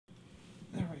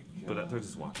They're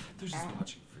just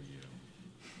watching for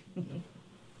you.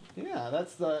 Yeah,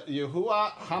 that's the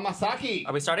Yuhua Hamasaki.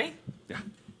 Are we starting? Yeah.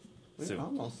 We're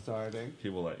almost starting. He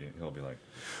will let you. He'll be like,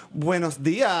 Buenos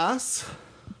dias.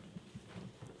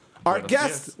 Our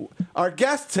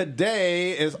guest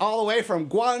today is all the way from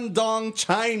Guangdong,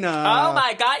 China. Oh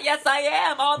my God! Yes, I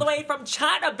am all the way from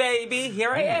China, baby. Here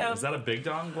I am. Is that a big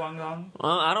dong, Guangdong?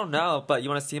 I don't know, but you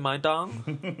want to see my dong?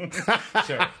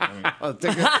 Sure. I'm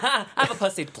a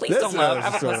pussy. Please don't look.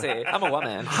 I'm a pussy. I'm a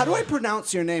woman. How do I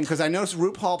pronounce your name? Because I notice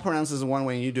RuPaul pronounces it one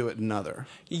way and you do it another.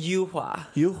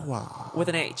 Yuhua. With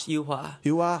an H. Yuhua.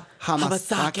 Yuhua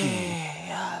Hamasaki.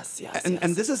 Yes.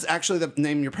 And this is actually the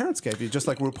name your parents gave you, just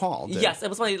like RuPaul did. Yes, it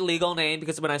was my legal name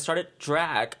because when I started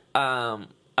drag, I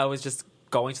was just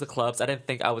going to the clubs. I didn't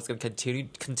think I was going to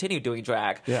continue doing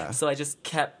drag. Yeah. So I just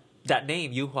kept that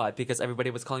name, Yuhua, because everybody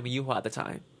was calling me Yuhua at the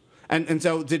time. And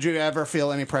so did you ever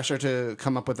feel any pressure to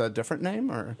come up with a different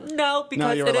name? Or No,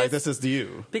 because you were like, this is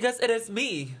you. Because it is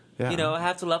me. Yeah. You know, I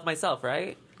have to love myself,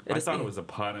 right? I thought it was a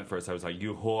pun at first. I was like,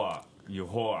 Yuhua.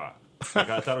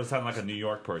 Like, I thought it was sounding like a New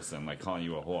York person, like calling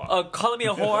you a whore. Calling me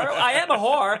a whore? I am a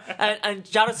whore. And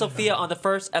Jada Sophia on the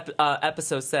first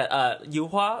episode said,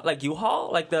 Yuhua, like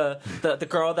U-Haul, like the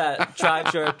girl that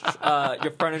drives your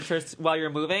furniture while you're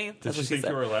moving. Did she think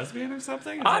you were a lesbian or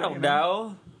something? I don't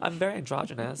know. I'm very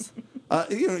androgynous.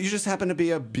 You just happen to be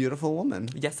a beautiful woman.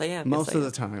 Yes, I am. Most of the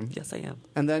time. Yes, I am.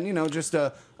 And then, just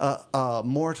a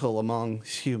mortal among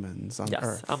humans on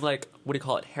Earth. I'm like, what do you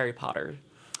call it? Harry Potter.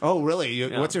 Oh, really?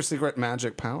 What's your secret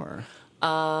magic power?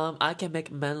 I can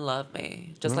make men love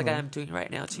me, just like I am doing right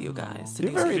now to you guys.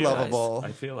 You're very lovable.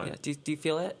 I feel it. Yeah. Do you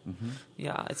feel it? Mm-hmm.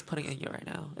 Yeah, it's putting in you right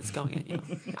now. It's going in you.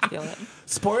 I feel it.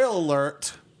 Spoiler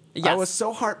alert. Yes. I was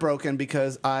so heartbroken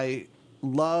because I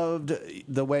loved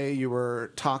the way you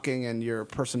were talking and your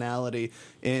personality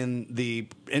in the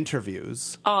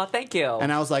interviews. Oh, thank you.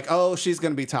 And I was like, oh, she's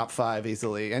going to be top 5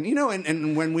 easily. And,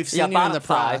 and when we've seen you in the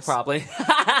press, probably.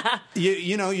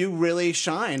 you really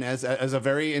shine as a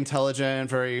very intelligent,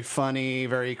 very funny,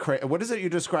 very cray. What is it you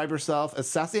describe yourself as?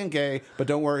 Sassy and gay, but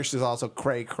don't worry, she's also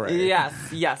cray.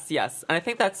 Yes. And I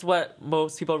think that's what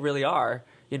most people really are.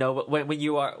 You know, when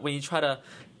you try to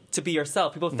be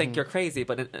yourself, people think you're crazy,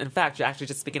 but in fact, you're actually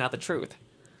just speaking out the truth.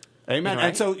 Amen. Right?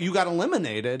 And so you got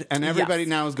eliminated, and everybody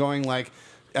now is going like,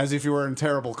 as if you were in a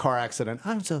terrible car accident.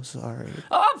 I'm so sorry.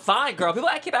 Oh, I'm fine, girl. People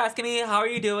keep asking me, how are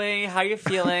you doing? How are you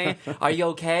feeling? Are you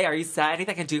okay? Are you sad?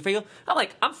 Anything I can do for you? I'm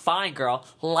like, I'm fine, girl.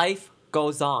 Life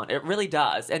goes on. It really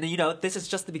does. And this is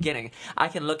just the beginning. I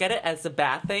can look at it as a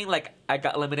bad thing, like I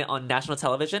got eliminated on national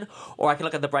television, or I can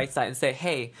look at the bright side and say,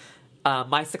 hey,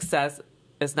 my success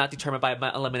is not determined by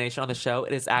my elimination on the show.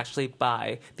 It is actually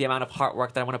by the amount of hard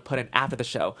work that I want to put in after the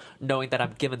show, knowing that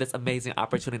I'm given this amazing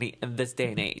opportunity in this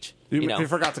day and age. You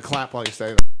forgot to clap while you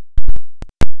say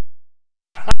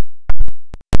that.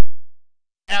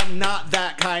 I am not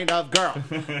that kind of girl.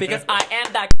 Because I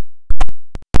am that.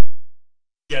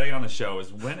 Getting on the show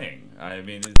is winning. I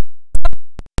mean,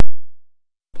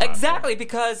 exactly,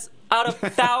 because out of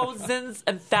thousands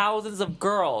and thousands of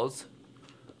girls,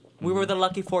 we were the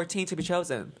lucky 14 to be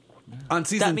chosen. On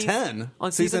season 10.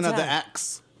 On season of 10. the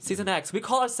X. Season X. We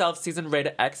call ourselves season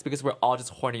rated X because we're all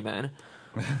just horny men.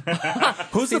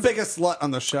 Who's the biggest slut on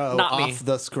the show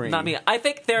the screen? Not me. I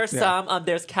think there's some.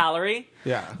 There's Calorie.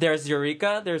 Yeah. There's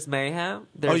Eureka. There's Mayhem.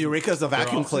 There's Eureka's the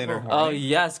vacuum cleaner. Oh,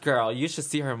 yes, girl. You should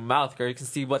see her mouth, girl. You can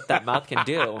see what that mouth can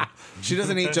do. She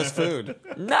doesn't eat just food.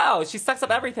 No, she sucks up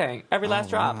everything. Every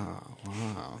last drop.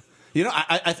 Wow.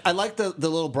 I like the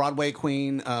little Broadway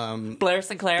queen. Blair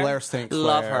Sinclair.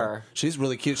 Love her. She's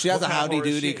really cute. She has a howdy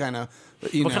doody kind of.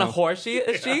 What kind of whore is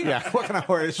she? Yeah. What kind of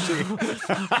whore is she?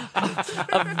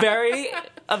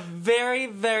 a very,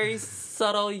 very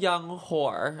subtle young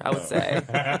whore, I would say.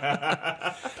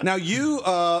 Now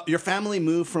your family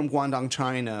moved from Guangdong,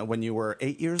 China when you were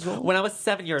 8 years old? When I was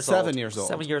 7 years old. 7 years old.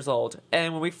 7 years old.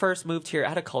 And when we first moved here, I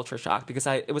had a culture shock because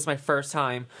it was my first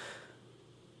time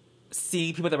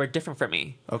seeing people that were different from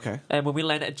me. Okay. And when we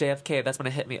landed at JFK, that's when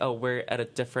it hit me, oh, we're at a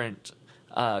different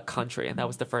country. And that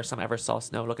was the first time I ever saw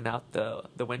snow looking out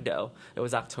the window. It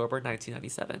was October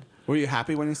 1997. Were you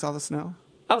happy when you saw the snow?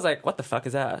 I was like, what the fuck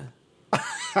is that?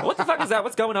 What the fuck is that?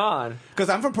 What's going on? Because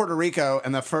I'm from Puerto Rico,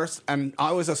 and I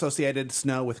always associated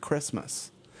snow with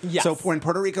Christmas. Yes. So when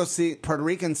Puerto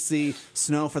Ricans see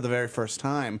snow for the very first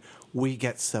time, we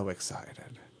get so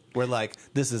excited. We're like,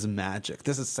 this is magic.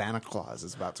 This is Santa Claus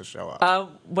is about to show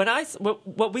up.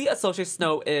 What we associate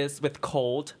snow is with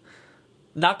cold,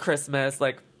 not Christmas,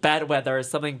 like bad weather,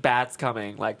 something bad's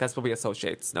coming. Like that's what we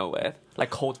associate snow with, like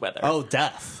cold weather. Oh,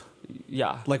 death.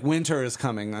 Yeah. Like winter is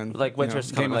coming on Like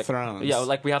winter's coming. Game Like, of Thrones. Yeah,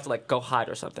 like we have to like go hide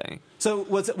or something. So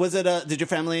was it did your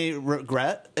family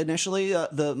regret initially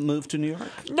the move to New York?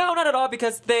 No, not at all,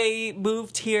 because they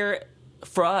moved here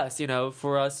for us,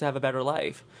 for us to have a better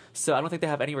life. So I don't think they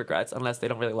have any regrets unless they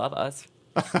don't really love us.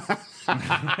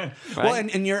 Right? Well,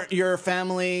 and your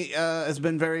family has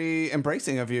been very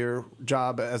embracing of your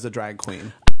job as a drag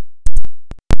queen.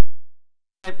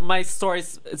 My story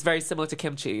is very similar to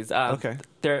Kimchi's. Okay.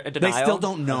 They're in denial. They still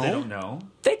don't know? They don't know.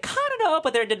 They kind of know,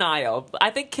 but they're in denial.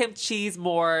 I think Kimchi's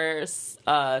more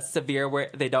severe, where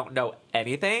they don't know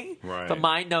anything. Right. But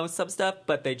mine knows some stuff,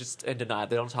 but they just in denial.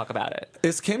 They don't talk about it.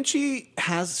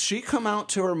 Has she come out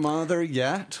to her mother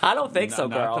yet? I don't think so,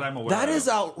 girl. Not that I'm aware That of. is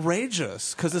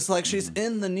outrageous, because it's like she's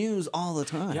in the news all the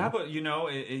time. Yeah, but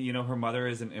her mother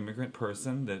is an immigrant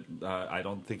person that I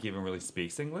don't think even really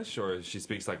speaks English, or she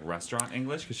speaks like restaurant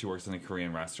English because she works in a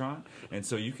Korean restaurant. And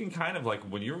so you can kind of like,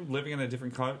 when you're living in a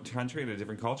different country and a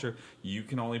different culture, you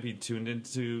can only be tuned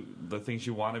into the things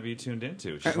you want to be tuned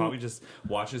into. She probably just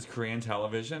watches Korean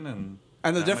television and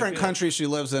the that different might be country she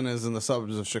lives in is in the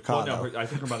suburbs of Well, Chicago. no, I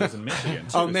think her mother's in Michigan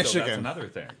too. Oh, So Michigan. that's another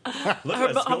thing. Look Her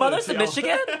at that school mother's at in TL.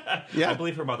 Michigan? Yeah. I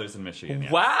believe her mother's in Michigan.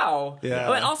 Yes. Wow. Yeah.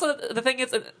 But also, the thing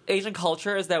is, in Asian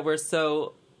culture is that we're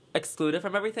so excluded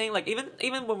from everything. Like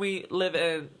even when we live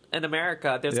in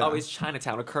America, there's Yeah. always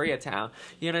Chinatown or Koreatown.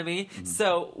 You know what I mean?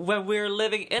 So when we're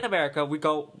living in America, they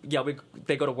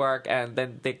go to work and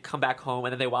then they come back home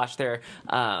and then they watch their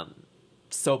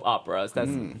soap operas.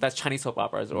 That's Chinese soap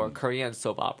operas or Korean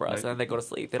soap operas, and then they go to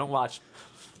sleep. They don't watch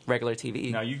regular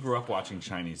TV. Now, you grew up watching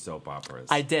Chinese soap operas.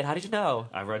 I did. How did you know?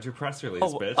 I read your press release,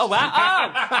 bitch. Oh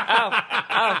wow!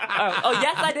 Oh,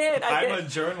 yes, I did. I'm a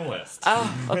journalist.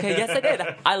 Oh, okay. Yes, I did.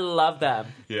 I love them.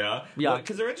 Yeah? Yeah.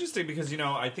 Because they're interesting because,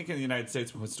 I think in the United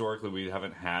States, historically, we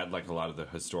haven't had, like, a lot of the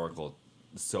historical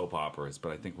soap operas,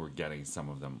 but I think we're getting some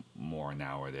of them more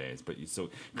nowadays. But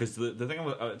because the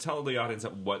thing, tell the audience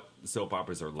what soap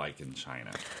operas are like in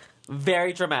China.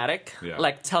 Very dramatic, Yeah.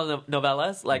 like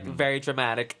telenovelas, like very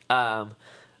dramatic.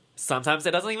 Sometimes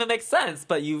it doesn't even make sense,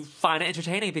 but you find it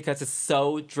entertaining because it's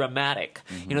so dramatic.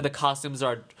 The costumes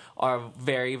are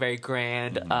very, very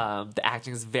grand. The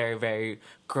acting is very, very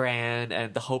grand,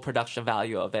 and the whole production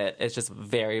value of it is just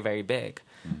very, very big.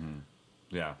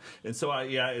 Yeah, and so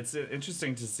it's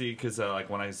interesting to see because like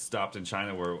when I stopped in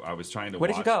China, where I was trying to. Where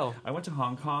did you go? I went to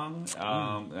Hong Kong.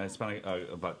 I spent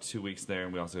about 2 weeks there,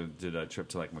 and we also did a trip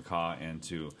to like Macau and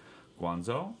to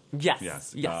Guangzou.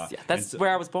 Yes. That's where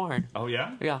I was born. Oh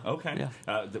yeah. Yeah. Okay.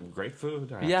 Yeah. Great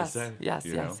food. I have Yes, to say.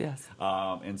 yes.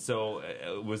 And so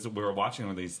we were watching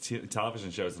one of these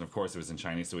television shows, and of course it was in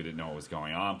Chinese, so we didn't know what was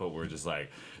going on. But we're just like,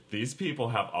 these people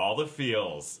have all the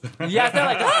feels. Yes, they're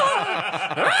like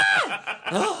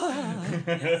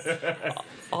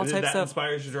all Did types that of.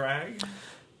 inspires your drag?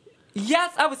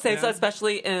 Yes, I would say so, Yeah.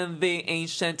 especially in the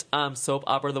ancient soap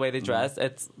opera, the way they dress.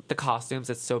 It's the costumes,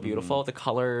 it's so beautiful. The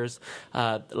colors,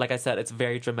 like I said, it's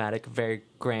very dramatic, very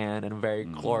grand, and a very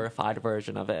glorified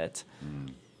version of it.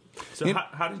 So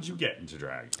how did you get into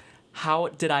drag? How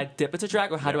did I dip into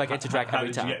drag, or how do I get into drag How every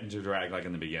did time? you get into drag like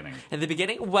in the beginning? In the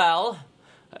beginning, well,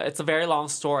 it's a very long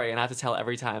story, and I have to tell it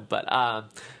every time, but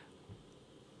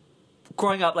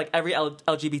growing up, like every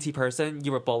LGBT person,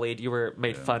 you were bullied, you were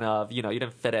made fun of, you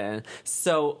didn't fit in.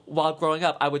 So while growing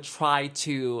up, I would try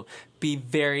to be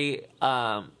very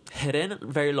hidden,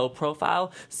 very low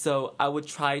profile. So I would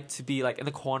try to be like in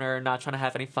the corner, not trying to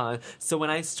have any fun. So when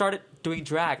I started doing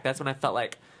drag, that's when I felt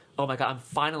like, oh my God, I'm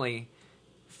finally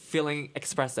feeling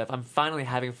expressive. I'm finally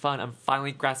having fun. I'm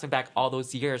finally grasping back all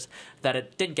those years that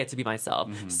it didn't get to be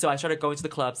myself. So I started going to the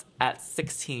clubs at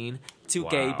 16 to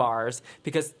gay Wow. bars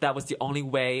because that was the only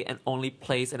way and only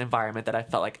place and environment that I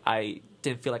felt like I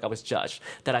didn't feel like I was judged,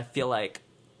 that I feel like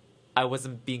I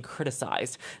wasn't being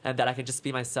criticized, and that I could just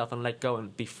be myself and let go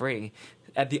and be free.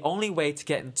 And the only way to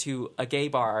get into a gay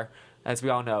bar, as we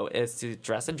all know, is to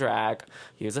dress in drag,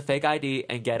 use a fake ID,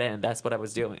 and get in. That's what I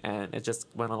was doing, and it just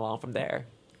went along from there.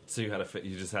 So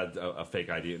you just had a fake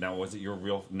ID. Now, was it your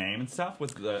real name and stuff?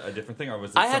 Was a different thing, or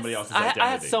was it I had somebody else's identity? I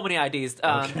had so many IDs.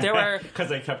 There were because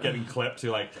they kept getting clipped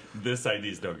to like, this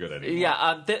ID's no good anymore.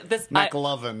 yeah. This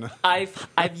McLovin.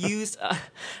 I've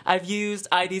used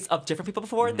IDs of different people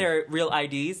before. They're real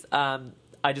IDs.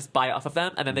 I just buy off of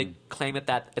them, and then they claim it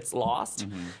that it's lost,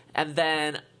 and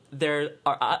then there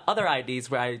are other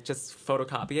IDs where I just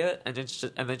photocopy it and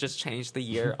then just change the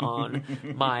year on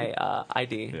my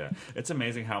ID. Yeah, it's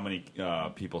amazing how many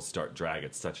people start drag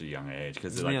at such a young age.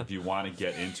 Because like, Yeah. if you want to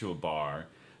get into a bar,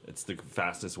 it's the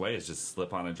fastest way is just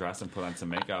slip on a dress and put on some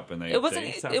makeup, and they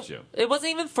accept you. It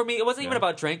wasn't even for me. It wasn't even Yeah.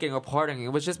 about drinking or partying. It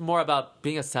was just more about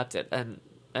being accepted and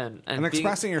and And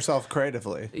expressing yourself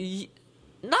creatively.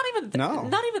 not even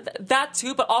that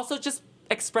too, but also just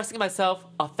expressing myself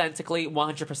authentically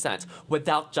 100%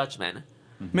 without judgment.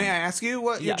 May I ask you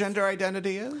what your Yes. gender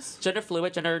identity is? Gender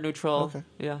fluid, gender neutral. Okay.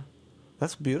 Yeah.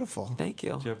 That's beautiful. Thank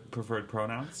you. Do you have preferred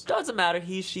pronouns? Doesn't matter.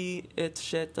 He, she, it,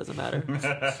 shit. Doesn't matter.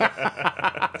 Doesn't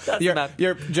matter.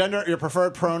 Your gender, your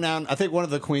preferred pronoun. I think one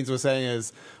of the queens was saying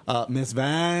is Miss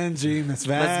Vanjie, Miss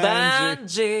Vanjie.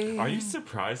 Miss Vanjie. Are you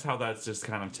surprised how that's just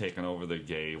kind of taken over the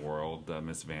gay world,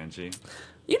 Miss Vanjie?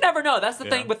 You never know. That's the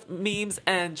Yeah. thing with memes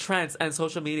and trends and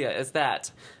social media is that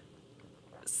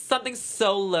something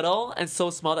so little and so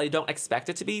small that you don't expect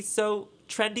it to be so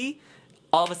trendy,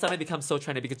 all of a sudden it becomes so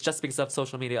trendy because of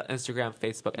social media, Instagram,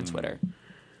 Facebook, and Twitter.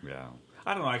 Yeah.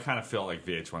 I don't know. I kind of feel like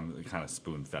VH1 kind of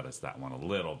spoon-fed us that one a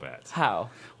little bit. How?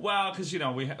 Well, because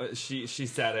she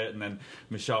said it, and then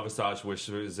Michelle Visage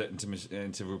whispers it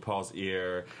into RuPaul's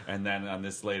ear, and then on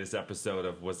this latest episode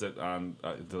of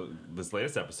this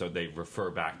latest episode they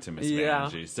refer back to Miss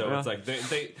Vanjie. So it's like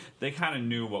they kind of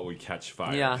knew what would catch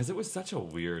fire because it was such a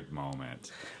weird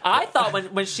moment. I thought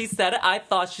when she said it, I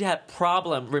thought she had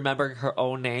problem remembering her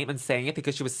own name and saying it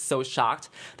because she was so shocked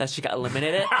that she got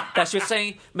eliminated that she was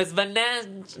saying Miss Vanjie,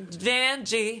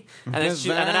 and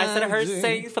then I said her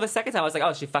saying for the second time. I was like,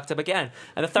 oh, she fucked up again.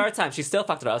 And the third time, she still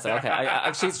fucked it up. I was like,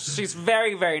 okay, she's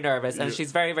very, very nervous, and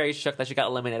she's very, very shook that she got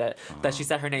eliminated. That she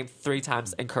said her name 3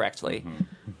 times incorrectly.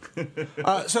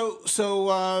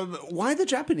 So why the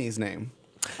Japanese name?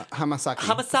 Hamasaki.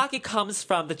 Hamasaki comes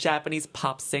from the Japanese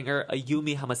pop singer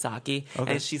Yumi Hamasaki,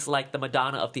 and she's like the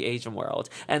Madonna of the Asian world.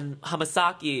 And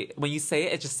Hamasaki, when you say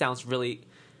it, it just sounds really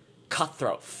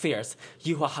cutthroat, fierce.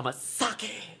 Yuhua Hamasaki.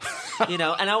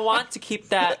 And I want to keep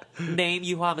that name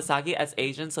Yuhua Hamasaki as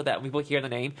Asian so that when people hear the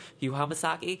name Yuhua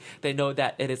Hamasaki, they know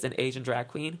that it is an Asian drag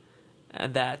queen,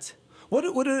 and that. What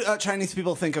do Chinese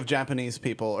people think of Japanese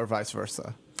people, or vice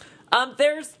versa?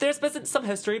 There's been some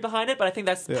history behind it, but I think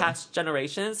that's past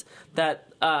generations.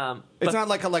 That it's not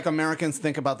like Americans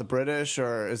think about the British,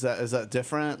 or is that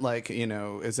different? Like,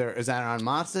 is that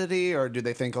animosity, or do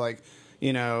they think like,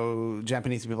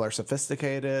 Japanese people are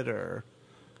sophisticated, or,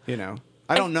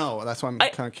 I don't know. That's why I'm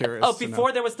kind of curious. Oh,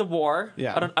 before there was the war.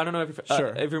 Yeah. I don't know if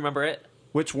you remember it.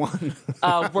 Which one?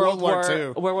 World War II.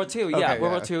 World War II. Yeah, Okay,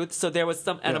 World War II. So there was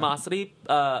some animosity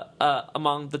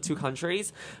among the two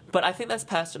countries, but I think that's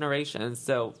past generations.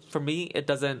 So for me, it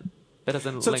doesn't.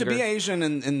 So linger. to be Asian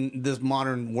in this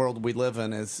modern world we live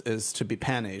in is to be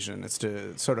pan-Asian. It's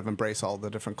to sort of embrace all the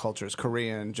different cultures: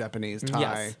 Korean, Japanese,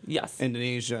 Thai, yes.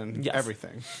 Indonesian, Yes.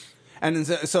 everything. And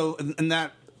and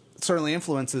that certainly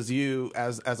influences you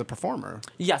as a performer.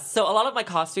 Yes. So a lot of my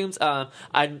costumes,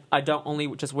 I don't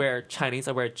only just wear Chinese.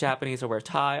 I wear Japanese. I wear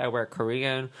Thai. I wear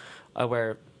Korean. I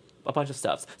wear a bunch of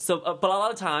stuff. So, but a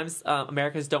lot of times,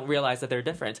 Americans don't realize that they're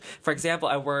different. For example,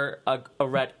 I wear a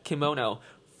red kimono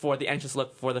for the entrance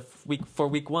look for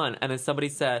week 1, and then somebody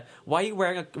said, "Why are you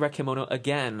wearing a red kimono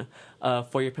again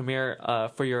for your premiere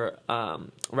for your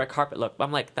red carpet look?"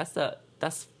 I'm like,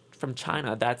 that's from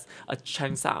China. That's a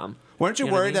chengsam. Weren't you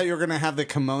know what I worried mean? that you were going to have the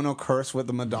kimono curse with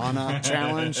the Madonna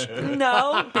challenge?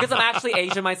 No, because I'm actually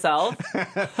Asian myself.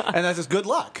 And that's just good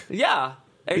luck. Yeah.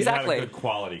 Exactly. You had a good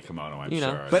quality kimono, I'm You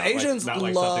know. sure. But Not Asians not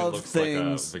like love something looks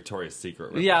things- like a Victoria's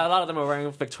Secret. ripoff. Yeah, a lot of them are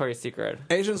wearing Victoria's Secret.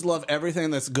 Asians love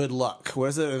everything that's good luck. What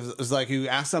is it? It's like you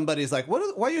ask somebody, it's like,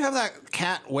 why do you have that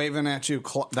cat waving at you,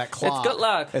 that claw? It's good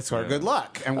luck. It's for good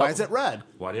luck. And why is it red?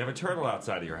 Why do you have a turtle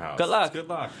outside of your house? Good luck. It's good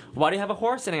luck. Why do you have a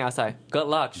horse sitting outside? Good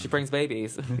luck. She brings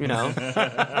babies.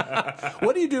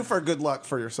 What do you do for good luck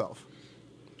for yourself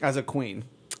as a queen?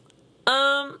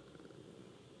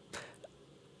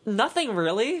 Nothing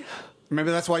really. Maybe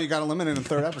that's why you got eliminated in the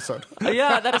 3rd episode.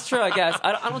 Yeah, that is true, I guess.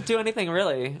 I don't do anything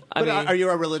really. But are you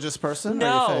a religious person?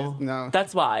 No. No.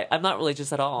 That's why. I'm not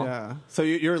religious at all. Yeah. So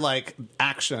you're like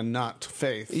action, not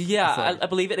faith. Yeah, It's like- I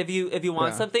believe it. If you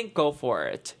want Yeah. something, go for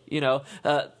it.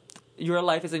 Your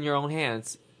life is in your own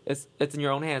hands. It's in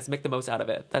your own hands. Make the most out of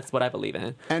it. That's what I believe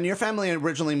in. And your family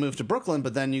originally moved to Brooklyn,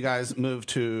 but then you guys moved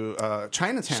to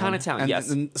Chinatown. Chinatown, yes.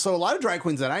 And so a lot of drag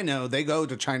queens that I know, they go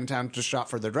to Chinatown to shop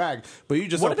for their drag. But you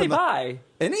just What do they open buy?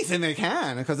 anything they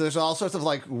can, because there's all sorts of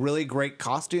like really great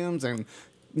costumes and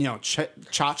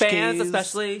tchotchkes, Fans,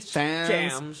 especially. fans.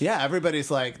 Jams. Yeah,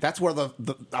 everybody's like that's where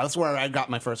that's where I got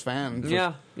my first fan.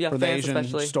 Yeah, for the fans Asian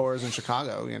especially. stores in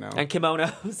Chicago. And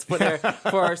kimonos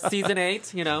for season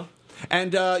 8.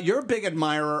 And you're a big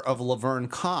admirer of Laverne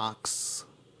Cox,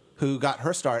 who got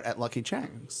her start at Lucky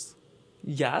Chang's.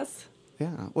 Yes.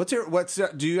 Yeah.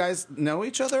 Do you guys know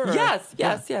each other? Or?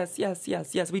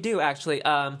 Yes, we do actually.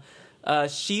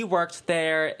 She worked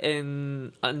there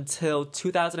until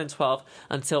 2012,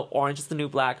 until Orange is the New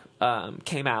Black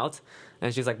came out,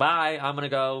 and she's like, "Bye, I'm gonna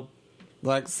go.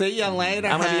 Like, see you later,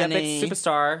 I'm gonna honey. be a big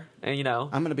superstar." And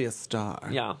I'm gonna be a star.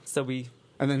 yeah. So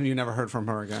And then you never heard from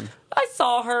her again. I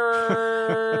saw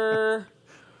her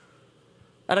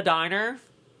at a diner.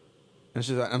 And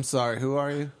she's like, "I'm sorry, who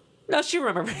are you?" No, she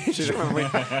remembers me. She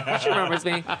remembers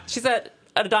me. She said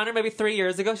at a diner maybe 3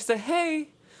 years ago. She said, "Hey."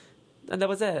 And that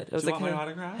was it. It was Do you like, want hey, my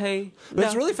autograph? Hey. But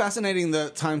it's really fascinating the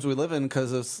times we live in,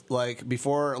 because it's like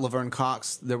before Laverne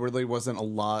Cox, there really wasn't a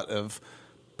lot of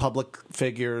public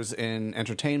figures in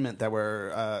entertainment that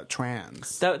were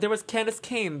trans. There was Candace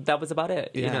Cain. That was about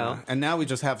it. Yeah. You know. And now we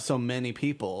just have so many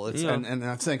people. Yeah. And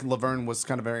I think Laverne was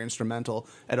kind of very instrumental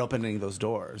at opening those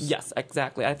doors. Yes,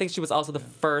 exactly. I think she was also the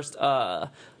first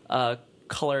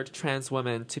colored trans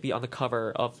woman to be on the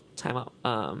cover of Time Out.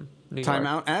 New Time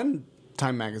York. Out and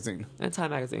Time Magazine. And Time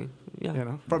Magazine. Yeah. You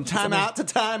know, from Time Out to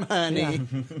Time, honey.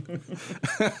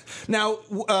 Yeah. Now,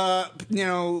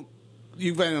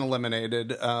 you've been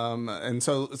eliminated, and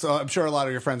so I'm sure a lot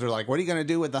of your friends are like, "What are you going to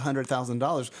do with the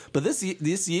 $100,000?" But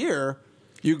this year,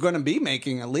 you're going to be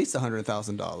making at least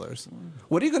 $100,000.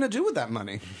 What are you going to do with that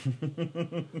money?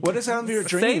 What is some of your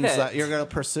dreams that you're going to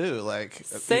pursue? Like,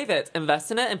 save it, invest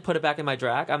in it, and put it back in my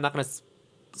drag. I'm not going to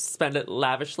spend it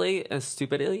lavishly and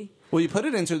stupidly. Well, you put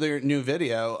it into their new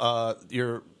video,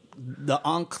 the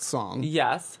Ankh song.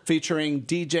 Yes. Featuring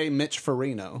DJ Mitch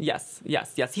Farino. Yes.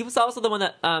 He was also the one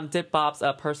that did Bob's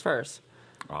Purse First.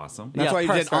 Awesome. That's Yeah, why you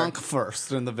Purse did first. Ankh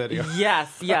first in the video.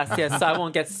 Yes. So I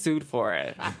won't get sued for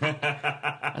it.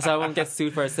 So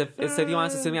if you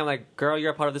want to sue me, I'm like, girl,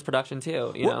 you're a part of this production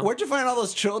too. You know? Where'd you find all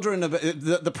those children?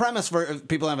 The premise for if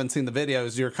people haven't seen the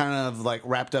videos, you're kind of like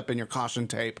wrapped up in your caution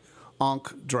tape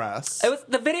Ankh dress. It was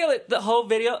the whole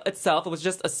video itself. It was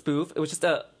just a spoof. It was just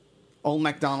a Old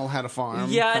MacDonald had a farm.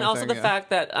 yeah, and also the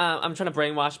fact that I'm trying to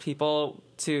brainwash people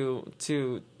to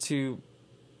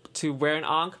wear an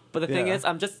Ankh. But the thing is,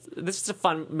 this is a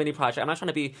fun mini project. I'm not trying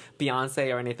to be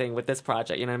Beyonce or anything with this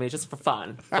project. You know what I mean? Just for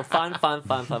fun, fun.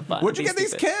 Where'd you get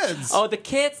these kids? Oh, the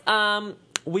kids.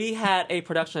 We had a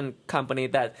production company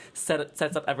that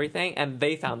sets up everything, and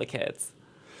they found the kids.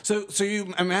 So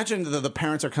you imagine the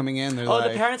parents are coming in. They're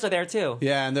The parents are there too.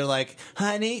 Yeah, and they're like,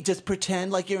 "Honey, just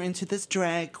pretend like you're into this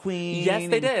drag queen." Yes,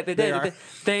 they did. They did.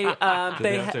 They Did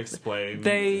they have to explain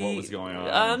what was going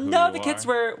on? No, the kids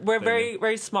were very,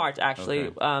 very smart,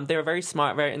 actually. Okay. They were very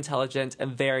smart, very intelligent,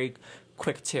 and very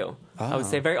quick, too. I would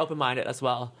say very open-minded as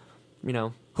well. You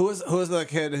know. Who was the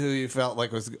kid who you felt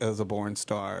like was a born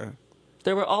star?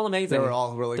 They were all amazing. They were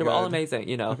all really They good. were all amazing,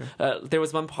 you know. Okay. There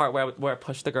was one part where I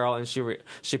pushed the girl, and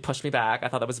she pushed me back. I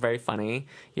thought that was very funny,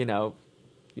 you know.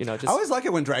 Just I always like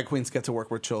it when drag queens get to work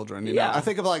with children. You know? Yeah. I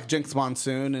think of like Jinx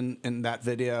Monsoon in that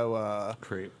video.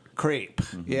 Creep.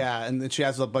 Mm-hmm. Yeah, and then she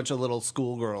has a bunch of little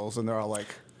schoolgirls, and they're all like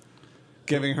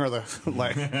giving her the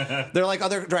like. They're like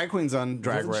other drag queens on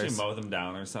Drag Doesn't Race. she mow them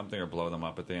down or something, or blow them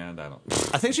up at the end? I don't.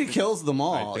 I think she kills them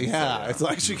all. I think so, Yeah, yeah. it's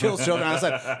like she kills children. I was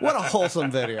like, what a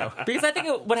wholesome video. Because I think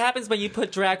what happens when you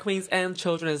put drag queens and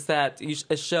children is that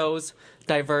it shows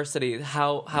diversity.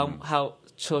 How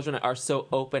children are so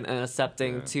open and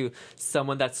accepting to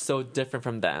someone that's so different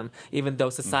from them, even though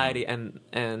society and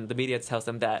the media tells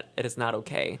them that it is not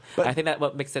okay. But I think that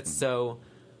what makes it so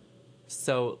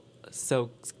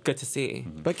good to see.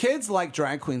 But kids like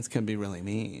drag queens can be really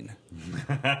mean.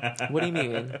 What do you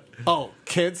mean? Oh,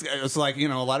 kids, it's like, a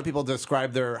lot of people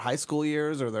describe their high school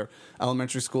years or their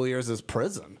elementary school years as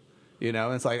prison.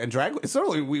 It's like, and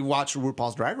certainly we watch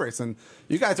RuPaul's Drag Race, and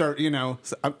you guys are,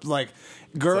 like,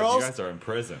 girls. You guys are in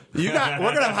prison. We're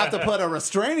going to have to put a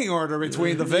restraining order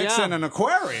between the Vixen and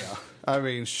Aquaria. I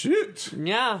mean, shoot.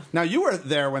 Yeah. Now, you were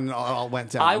there when it all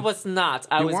went down. I was not.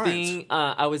 I weren't.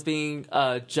 was being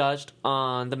judged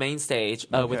on the main stage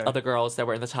with other girls that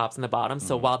were in the tops and the bottoms.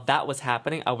 So while that was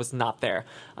happening, I was not there.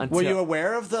 Were you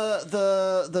aware of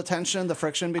the tension, the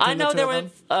friction between the two I know there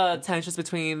of them? were tensions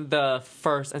between the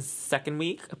first and second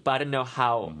week, but I didn't know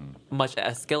how much it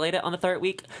escalated on the third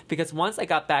week. Because once I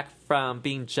got back from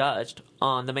being judged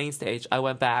on the main stage, I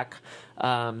went back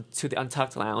to the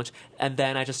Untucked Lounge, and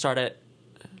then I just started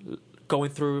going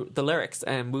through the lyrics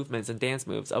and movements and dance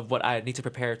moves of what I need to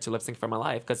prepare to lip sync for my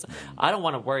life, because I don't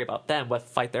want to worry about them, what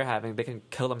fight they're having. They can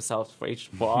kill themselves for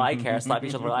all I care, slap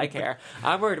each other for all I care.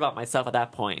 I'm worried about myself at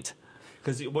that point.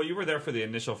 Because you were there for the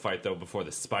initial fight though, before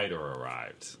the spider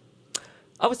arrived.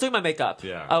 I was doing my makeup.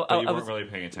 Yeah, but you weren't really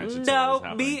paying attention to what was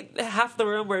happening. Half the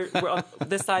room were on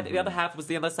this side, the other half was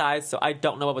the other side, so I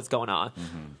don't know what was going on.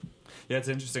 Mm-hmm. Yeah, it's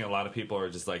interesting. A lot of people are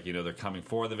just like, they're coming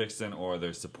for the Vixen or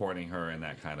they're supporting her in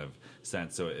that kind of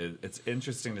sense. So it's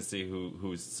interesting to see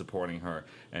who's supporting her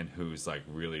and who's like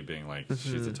really being like,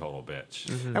 she's a total bitch.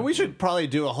 And we should probably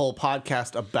do a whole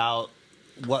podcast about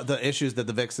what the issues that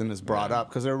the Vixen has brought up,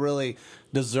 because they really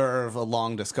deserve a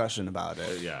long discussion about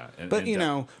it. Yeah. But a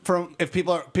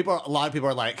lot of people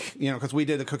are like, because we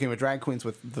did the Cooking with Drag Queens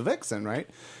with the Vixen, right?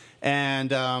 And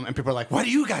people are like, what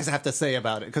do you guys have to say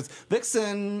about it? Because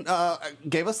Vixen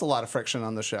gave us a lot of friction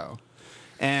on the show.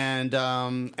 And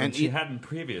she hadn't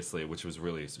previously, which was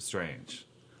really strange.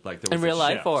 Like there was in real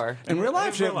life, shift. or in real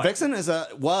life, Vixen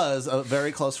was a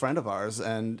very close friend of ours,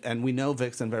 and we know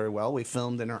Vixen very well. We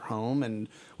filmed in her home, and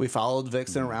we followed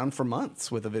Vixen around for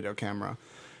months with a video camera.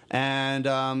 And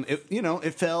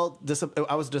it felt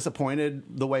I was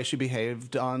disappointed the way she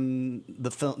behaved on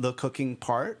the cooking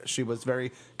part. She was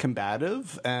very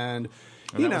combative, and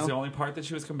that was the only part that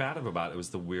she was combative about. It was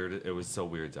so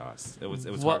weird to us. It was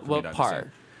hard for me to what part?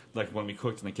 understand. Like when we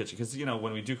cooked in the kitchen, because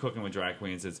when we do Cooking with Drag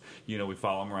Queens, it's we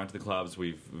follow them around to the clubs,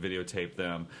 we videotape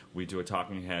them, we do a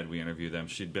talking head, we interview them.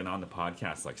 She'd been on the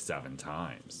podcast like 7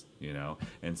 times,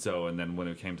 and then when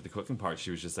it came to the cooking part,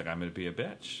 she was just like, I'm going to be a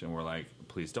bitch, and we're like,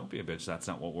 please don't be a bitch. That's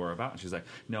not what we're about. And she's like,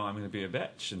 no, I'm going to be a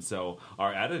bitch. And so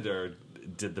our editor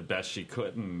did the best she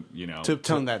could, and to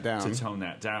tone that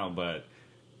down, but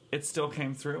it still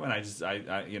came through, and I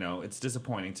it's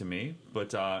disappointing to me.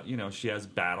 But she has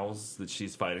battles that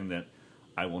she's fighting that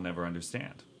I will never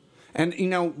understand. And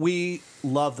we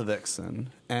love the Vixen,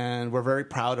 and we're very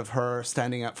proud of her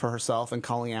standing up for herself and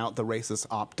calling out the racist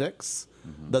optics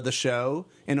of the show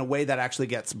in a way that actually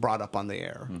gets brought up on the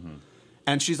air.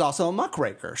 And she's also a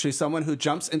muckraker. She's someone who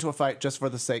jumps into a fight just for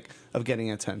the sake of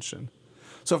getting attention.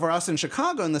 So for us in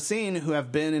Chicago in the scene who have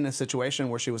been in a situation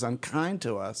where she was unkind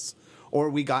to us, or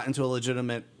we got into a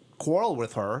legitimate quarrel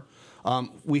with her,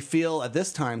 we feel at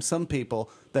this time, some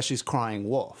people, that she's crying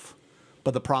wolf.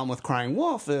 But the problem with crying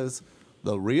wolf is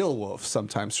the real wolf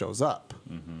sometimes shows up.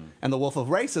 And the wolf of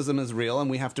racism is real,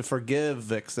 and we have to forgive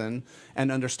Vixen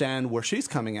and understand where she's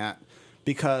coming at,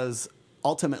 because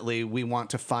ultimately we want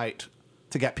to fight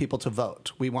to get people to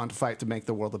vote. We want to fight to make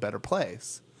the world a better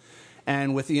place.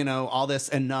 And with, all this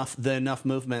the enough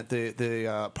movement,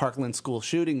 the Parkland school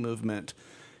shooting movement,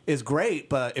 is great,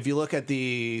 but if you look at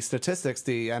the statistics,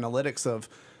 the analytics of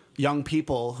young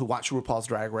people who watch RuPaul's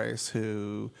Drag Race,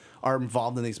 who are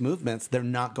involved in these movements, they're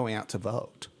not going out to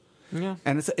vote. Yeah.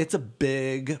 And it's a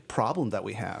big problem that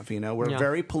we have. We're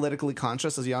very politically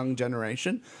conscious as a young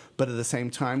generation, but at the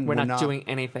same time, we're not doing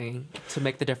anything to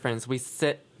make the difference. We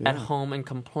sit at home and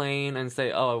complain and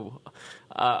say,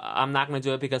 I'm not going to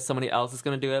do it because somebody else is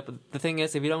going to do it. But the thing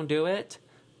is, if you don't do it,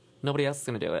 nobody else is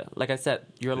going to do it. Like I said,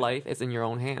 your life is in your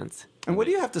own hands. And what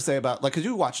do you have to say about, because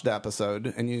you watched the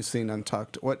episode and you've seen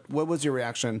Untucked, what was your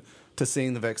reaction to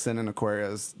seeing the Vixen and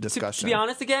Aquaria's discussion? To be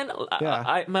honest again,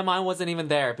 my mind wasn't even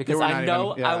there, because I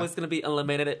know I was going to be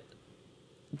eliminated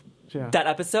that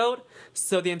episode.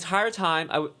 So the entire time,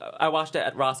 I watched it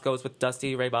at Roscoe's with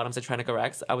Dusty, Ray Bottoms, and Trinica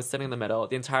Rex. I was sitting in the middle.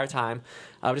 The entire time,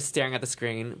 I was just staring at the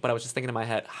screen, but I was just thinking in my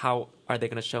head, how are they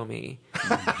going to show me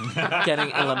getting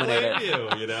eliminated?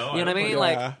 You know what I mean?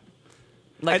 Yeah.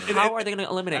 Like how are they going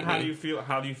to eliminate me?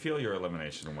 How do you feel your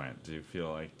elimination went? Do you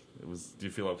feel like do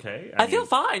you feel okay? I feel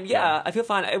fine. Yeah, I feel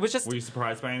fine. It was just. Were you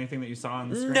surprised by anything that you saw on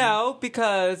the screen? No,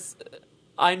 because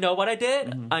I know what I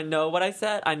did. I know what I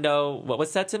said. I know what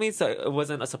was said to me, so it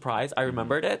wasn't a surprise. I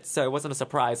remembered it, so it wasn't a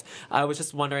surprise. I was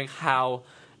just wondering how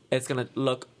it's gonna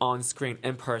look on screen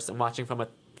in person, watching from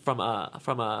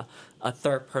a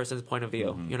third person's point of view.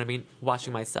 You know what I mean?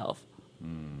 Watching myself.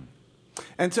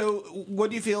 And so, what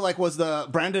do you feel like was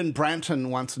Brandon Branton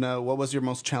wants to know, what was your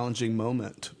most challenging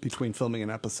moment between filming an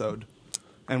episode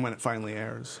and when it finally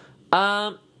airs?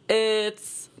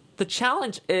 The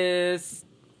challenge is,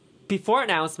 before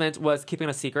announcement was keeping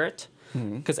a secret,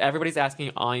 because everybody's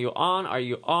asking, are you on? Are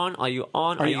you on? Are you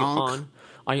on? Are you on?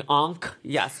 Are you on?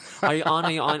 Yes. Are you on?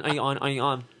 Are you on? Are you on? Are you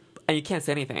on? And you can't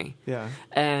say anything. Yeah.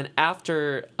 And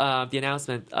after the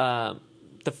announcement,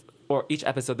 or each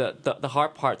episode, the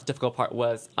hard part, the difficult part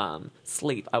was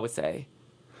sleep, I would say.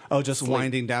 Oh, just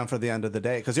winding down for the end of the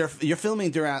day. Because you're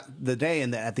filming throughout the day,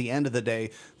 and at the end of the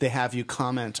day, they have you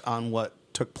comment on what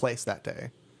took place that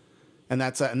day. And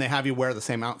and they have you wear the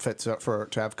same outfits to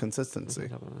have consistency.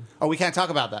 Oh, we can't talk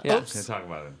about that. Yeah. Oops. Can't talk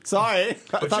about it. Sorry. I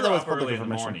But thought you're that was up public early in the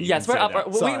information. morning. Yes, we're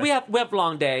up. We have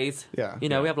long days. Yeah. We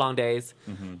have long days.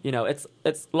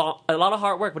 It's a lot of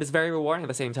hard work, but it's very rewarding at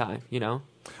the same time.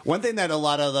 One thing that a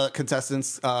lot of the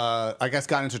contestants, I guess,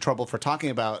 got into trouble for talking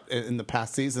about in the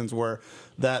past seasons were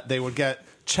that they would get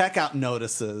checkout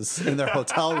notices in their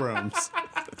hotel rooms.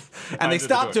 And they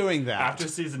stopped doing that. After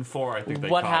season 4, I think they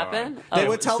What caught happened? on. They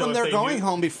would tell So them if they're they going knew-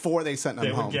 home before they sent them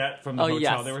They home. would get from the Oh, hotel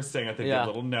yes. they were staying at, they'd Yeah. get a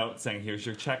little note saying, here's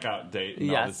your checkout date and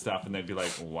all Yes. this stuff. And they'd be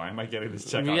like, why am I getting this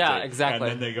checkout Yeah, date? exactly.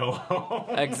 And then they go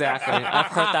home. Exactly. I've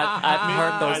heard that. I've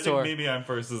heard I those think stories. Mimi on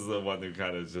First is the one who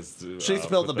kind of just... She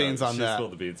spilled the beans on she that.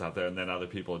 spilled the beans out there. And then other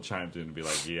people chimed in and be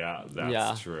like, yeah, that's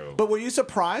Yeah. true. But were you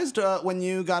surprised when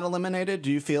you got eliminated?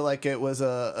 Do you feel like it was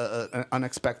an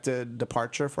unexpected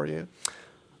departure for you?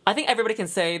 I think everybody can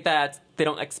say that they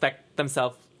don't expect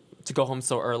themselves to go home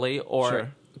so early or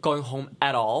Sure. going home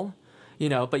at all, you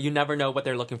know, but you never know what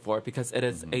they're looking for because it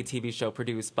is a TV show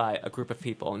produced by a group of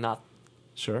people,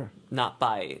 not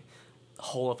by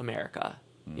whole of America,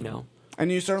 you know.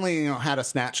 And you certainly had a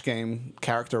Snatch Game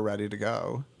character ready to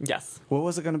go. Yes. What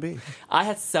was it going to be? I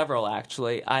had several,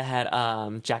 actually. I had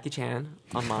Jackie Chan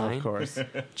on mine. Of course.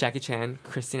 Jackie Chan,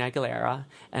 Christina Aguilera,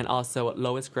 and also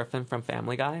Lois Griffin from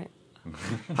Family Guy.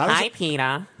 How does Hi, it-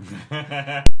 Peter.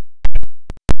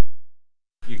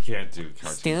 You can't do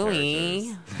cartoon Stewie.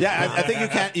 characters. Yeah, I think you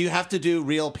can't. You have to do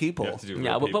real people. You have to do Yeah,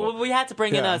 real people. but we had to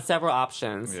bring in Yeah. several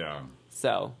options. Yeah.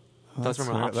 So those were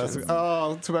my That's- options.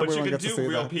 oh, too bad But we you don't can get to do see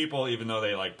real that. people even though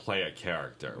they like play a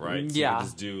character, right? So Yeah. you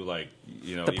just do like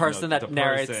The even person though that the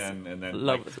narrates person, and then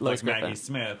Lo- like Lois Maggie Griffin.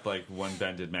 Smith. Like when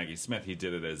Ben did Maggie Smith, he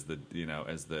did it as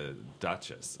as the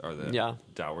Duchess or the Yeah.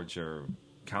 Dowager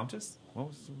Countess. What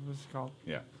was she called?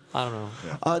 Yeah. I don't know.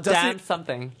 Dusty, Dan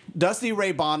something. Dusty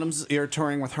Ray Bottoms, you're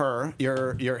touring with her.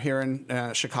 You're here in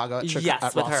Chicago at, Yes,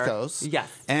 at with her. Roscoe's. Yes.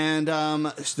 And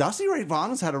Dusty Ray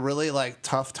Bottoms had a really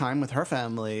tough time with her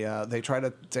family. They tried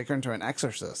to take her into an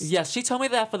exorcist. Yes, she told me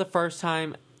that for the first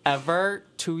time ever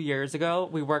 2 years ago.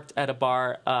 We worked at a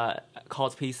bar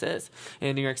called Pieces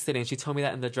in New York City, and she told me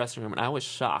that in the dressing room, and I was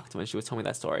shocked when she was telling me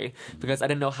that story because I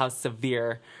didn't know how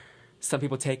severe some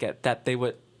people take it, that they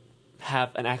would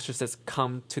have an exorcist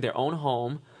come to their own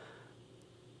home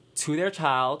to their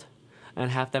child and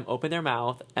have them open their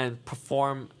mouth and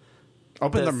perform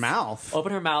Open their this- mouth.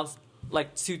 open her mouth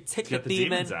like to take Get the the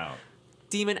demon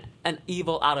demons out and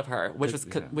evil out of her, which was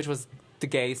Yeah. which was the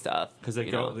gay stuff. because they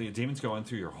you go. know? The demons go in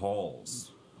through your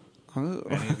holes. Ooh.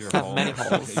 Any of your holes. Many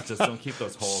holes. Just don't keep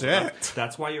those holes. Shit.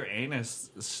 That's why your anus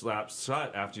slaps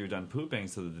shut after you're done pooping,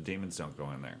 so that the demons don't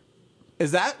go in there.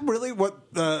 Is that really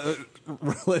what the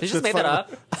religious... They just made that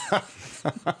up.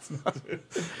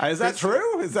 Is that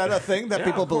true? Is that a thing that Yeah,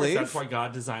 people of course. believe? That's why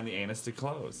God designed the anus to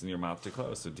close and your mouth to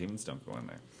close, so demons don't go in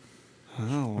there.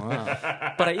 Oh,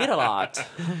 wow. But I eat a lot.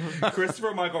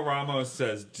 Christopher Michael Ramos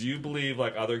says, "Do you believe,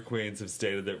 like other queens have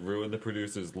stated, that Ru and the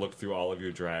producers look through all of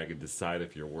your drag and decide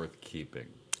if you're worth keeping?"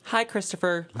 Hi,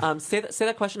 Christopher. Say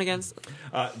that question again.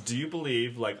 Do you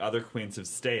believe, like other queens have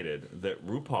stated, that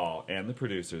RuPaul and the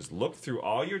producers look through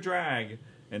all your drag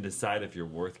and decide if you're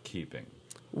worth keeping?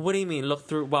 What do you mean? Look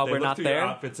through while They we're look not through your there?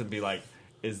 outfits and be like,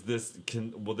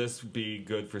 will this be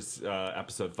good for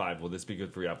episode 5? Will this be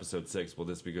good for episode 6? Will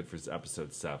this be good for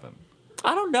episode 7?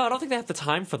 I don't know. I don't think they have the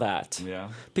time for that. Yeah.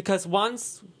 Because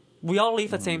once we all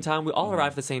leave at the same time, we all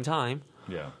arrive at the same time.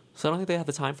 Yeah. So I don't think they have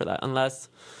the time for that unless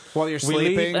While you're we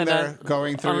leave sleeping, and they're then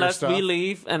going through your unless stuff. we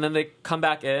leave and then they come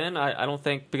back in. I don't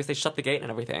think because they shut the gate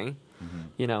and everything.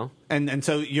 You know. And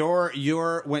so your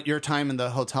time in the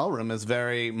hotel room is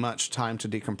very much time to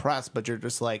decompress, but you're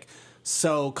just like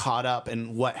so caught up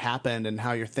in what happened and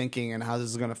how you're thinking and how this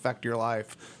is going to affect your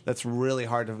life. That's really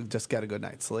hard to just get a good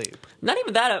night's sleep. Not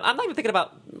even that. I'm not even thinking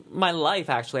about my life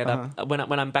actually.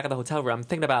 When I'm back at the hotel room, I'm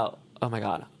thinking about, oh my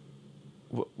god,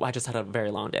 I just had a very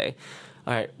long day.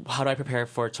 All right, how do I prepare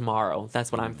for tomorrow?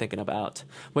 That's what I'm thinking about,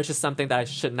 which is something that I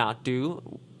should not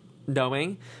do.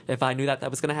 Knowing if I knew that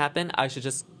was going to happen, I should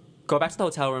just go back to the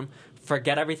hotel room,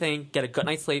 forget everything, get a good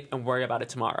night's sleep, and worry about it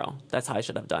tomorrow. That's how I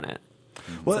should have done it.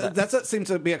 Well, that seems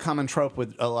to be a common trope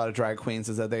with a lot of drag queens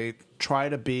is that they try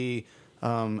to be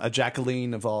a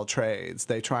Jacqueline of all trades.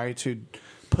 They try to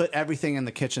put everything in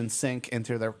the kitchen sink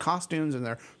into their costumes and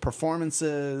their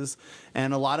performances.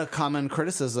 And a lot of common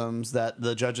criticisms that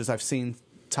the judges I've seen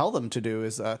tell them to do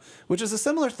is, which is a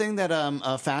similar thing that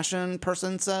a fashion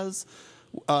person says.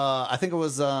 I think it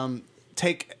was when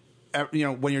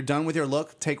you're done with your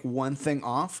look, take one thing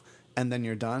off and then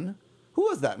you're done. Who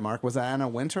was that, Mark? Was that Anna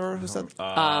Wintour who said? It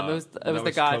was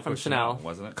the guy Coco from Chanel.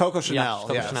 wasn't it? Coco Chanel.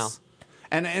 Coco Yes. Chanel.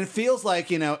 And it feels like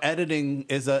editing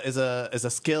is a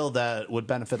skill that would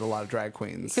benefit a lot of drag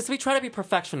queens. Because we try to be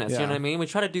perfectionists, you Yeah. know what I mean? We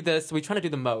try to do this, we try to do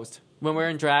the most. When we're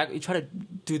in drag, you try to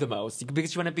do the most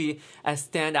because you want to be as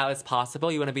stand out as possible.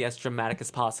 You want to be as dramatic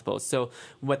as possible. So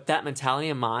with that mentality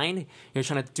in mind, you're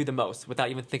trying to do the most without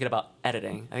even thinking about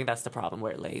editing. I think that's the problem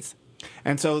where it lays.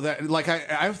 And so that, like,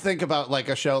 I think about like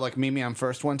a show like Mimi on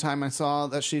First one time I saw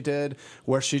that she did,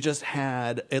 where she just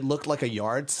had, it looked like a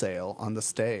yard sale on the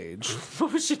stage.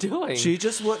 What was she doing? She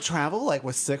just would travel like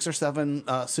with 6 or 7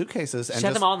 suitcases. And she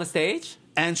had them all on the stage?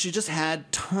 And she just had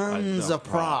tons of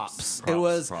props. It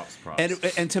was, props.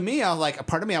 and to me, I was like, a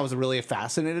part of me, I was really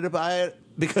fascinated by it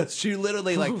because she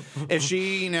literally, like, if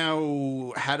she,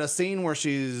 had a scene where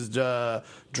she's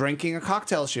drinking a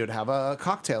cocktail, she would have a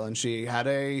cocktail, and she had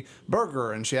a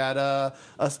burger, and she had a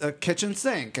kitchen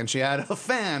sink, and she had a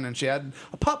fan, and she had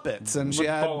puppets, and she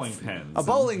had bowling pins, a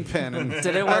bowling pin, and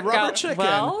did it work a rubber out chicken.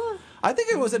 well? I think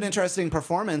it was an interesting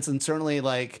performance, and certainly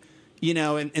like. In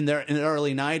the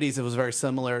early 90s, it was very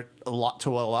similar to a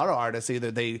lot of artists.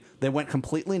 Either they went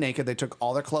completely naked, they took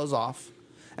all their clothes off,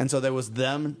 and so there was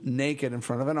them naked in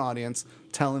front of an audience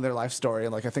telling their life story.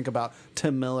 Like I think about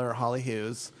Tim Miller or Holly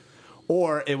Hughes.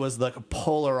 Or it was like a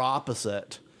polar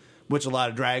opposite, which a lot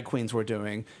of drag queens were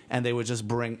doing, and they would just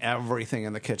bring everything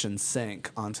in the kitchen sink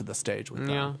onto the stage with them.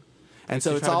 Yeah. And so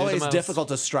You it's try to do the always most. difficult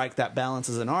to strike that balance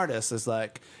as an artist, is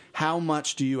like, how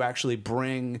much do you actually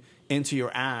bring into your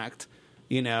act,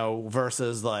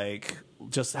 versus like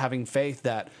just having faith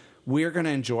that we're going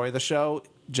to enjoy the show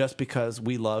just because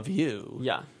we love you.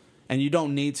 Yeah. And you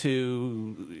don't need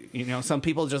to, some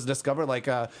people just discover, like,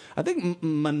 I think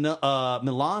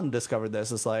Milan discovered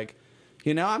this. It's like,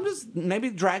 maybe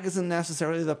drag isn't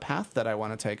necessarily the path that I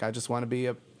want to take. I just want to be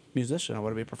a musician. I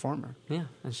want to be a performer. Yeah,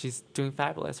 and she's doing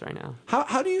fabulous right now.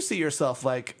 How do you see yourself,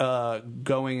 like,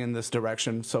 going in this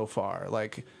direction so far?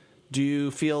 Like, do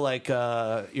you feel like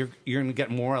you're going to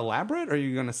get more elaborate, or are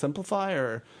you going to simplify,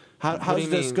 or how's do you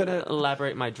this mean, going to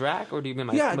elaborate my drag, or do you mean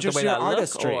my just the way your that I look,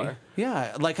 artistry? or?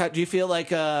 Yeah, like, do you feel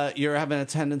like you're having a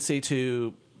tendency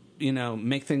to,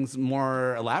 make things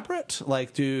more elaborate,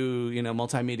 like do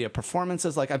multimedia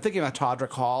performances? Like I'm thinking about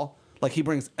Todrick Hall. Like he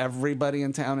brings everybody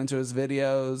in town into his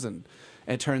videos, and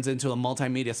it turns into a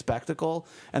multimedia spectacle.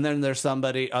 And then there's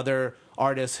other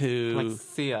artists who... Like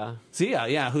Sia,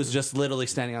 yeah, who's just literally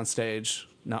standing on stage,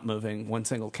 not moving, one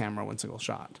single camera, one single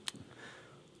shot.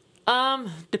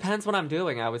 Depends what I'm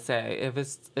doing, I would say. If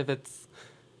it's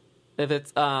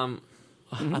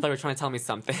I thought you were trying to tell me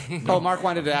something. Oh, Mark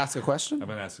wanted to ask a question? I'm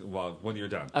going to ask, well, when you're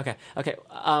done. Okay.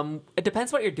 It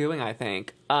depends what you're doing, I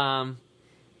think. I'm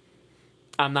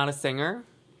not a singer.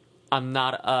 I'm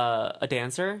not a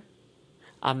dancer.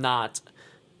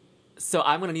 So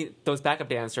I'm going to need those backup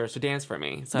dancers to dance for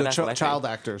me. So that's what I child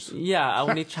think. actors. Yeah, I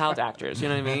will need child actors. You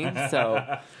know what I mean?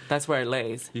 So that's where it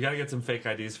lays. You got to get some fake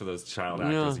IDs for those child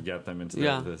actors to get them into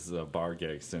this bar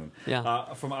gig soon.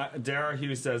 Yeah. From Dara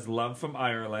Hughes says, love from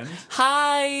Ireland.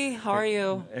 Hi, how are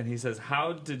you? And he says,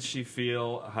 how did you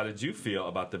feel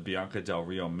about the Bianca Del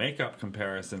Rio makeup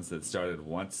comparisons that started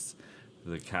once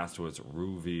the cast was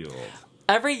revealed?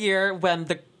 Every year when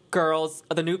the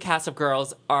new cast of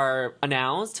girls are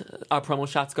announced, our promo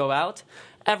shots go out,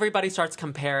 everybody starts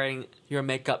comparing your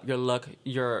makeup, your look,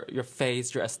 your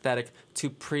face, your aesthetic to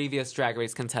previous Drag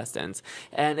Race contestants.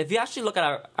 And if you actually look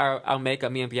at our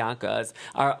makeup, me and Bianca's,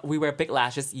 we wear big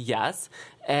lashes, yes,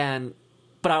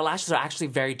 but our lashes are actually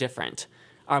very different.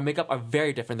 Our makeup are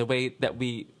very different. The way that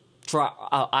we draw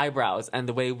our eyebrows and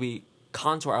the way we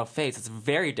contour our face, it's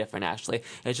very different, actually.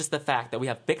 It's just the fact that we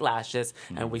have big lashes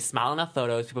and we smile in our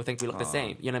photos, people think we look the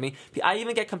same. You know what I mean? I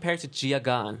even get compared to Gia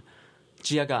Gunn.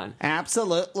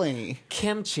 Absolutely.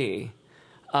 Kimchi.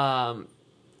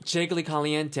 Jiggly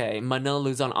Caliente. Manila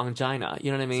Luzon Angina.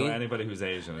 You know what I mean? So anybody who's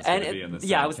Asian is going to be in the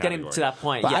same I was category. getting to that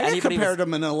point. But Yeah, I get compared to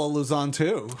Manila Luzon,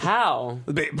 too. How?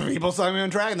 People saw me on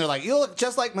drag, and they're like, you look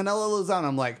just like Manila Luzon.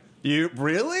 I'm like, you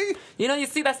really? You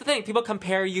see, that's the thing. People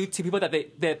compare you to people that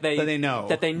they know.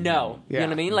 Yeah. You know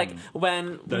what I mean? Like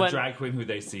when drag queen who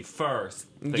they see first,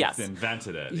 they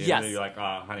invented it. Yes. You're like,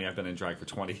 oh, honey, I've been in drag for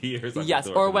 20 years. Yes.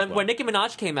 Or when Nicki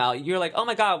Minaj came out, you're like, oh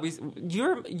my god,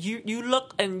 you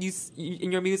look and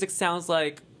your music sounds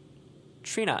like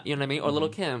Trina. You know what I mean? Or Little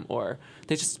Kim. Or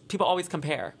people always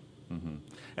compare. Mm-hmm.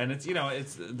 And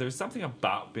it's there's something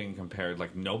about being compared.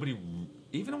 Like nobody.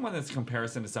 Even when it's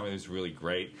comparison to somebody who's really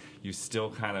great, you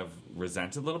still kind of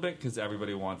resent it a little bit because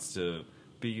everybody wants to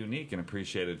be unique and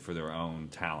appreciated for their own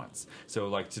talents. So,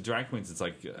 like, to drag queens,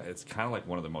 it's kind of like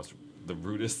one of the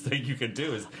rudest thing you can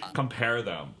do is compare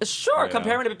them. Sure,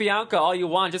 compare me to Bianca all you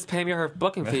want. Just pay me her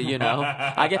booking fee,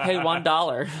 I get paid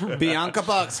 $1. Bianca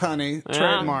Bucks, honey.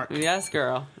 Trademark. Yes,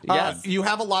 girl. Yes. You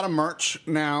have a lot of merch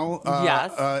now.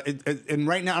 Yes. And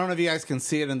right now, I don't know if you guys can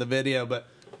see it in the video, but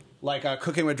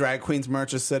Cooking with Drag Queens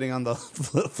merch is sitting on the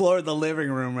floor of the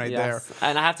living room right there.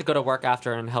 And I have to go to work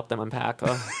after and help them unpack.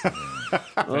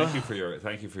 Thank you for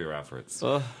your efforts.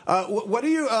 What are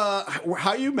you?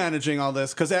 How are you managing all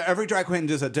this? Because every drag queen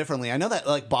does it differently. I know that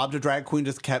like Bob the drag queen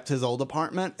just kept his old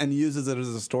apartment and uses it as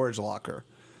a storage locker.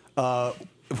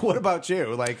 What about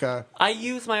you? Like, I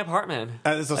use my apartment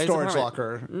as a storage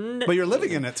locker, but you're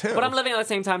living in it too. But I'm living at the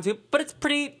same time too. But it's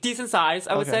pretty decent size,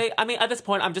 I would say. I mean, at this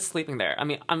point, I'm just sleeping there. I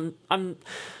mean,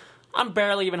 I'm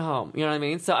barely even home. You know what I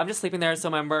mean? So I'm just sleeping there. So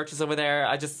my merch is over there.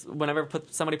 I just whenever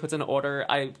somebody puts in an order,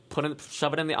 I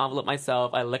shove it in the envelope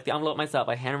myself. I lick the envelope myself.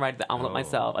 I handwrite the envelope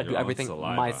myself. I do everything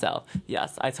myself.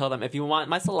 Yes, I tell them if you want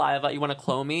my saliva, you want to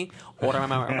clone me, order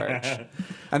my merch.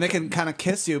 And they can kind of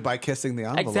kiss you by kissing the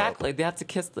envelope. Exactly. They have to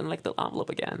kiss and lick the envelope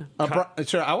again.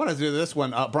 Sure. I want to do this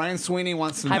one. Brian Sweeney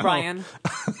wants to know. Hi, Brian.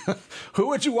 Who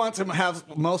would you want to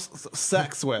have most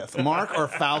sex with, Mark or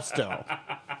Fausto?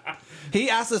 He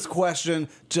asked this question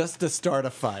just to start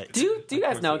a fight. Do you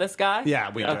guys know this guy?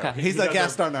 Yeah, we do. Okay. He's a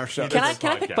guest on our show. Can I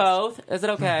pick both? Is it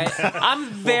okay? I'm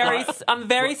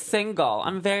very single.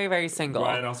 I'm very, very single.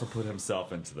 Brian also put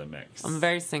himself into the mix. I'm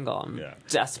very single. I'm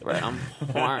desperate. I'm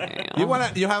horny. You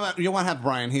want to have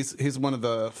Brian. He's one of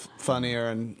the funnier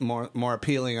and more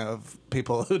appealing of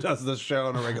people who does this show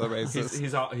on a regular basis.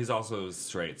 He's also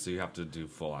straight, so you have to do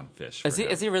full on fish. Is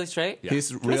he really straight? Yeah. He's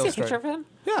Can I real see a straight. picture of him?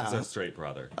 Yeah, He's a straight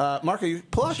brother. Mark, you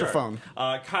pull out your phone.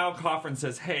 Kyle Coffin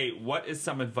says, "Hey, what is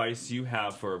some advice you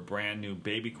have for brand new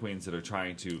baby queens that are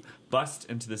trying to bust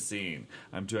into the scene?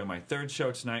 I'm doing my third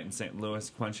show tonight in St. Louis,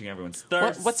 quenching everyone's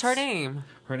thirst." What's her name?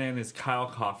 Her name is Kyle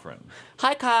Coffin.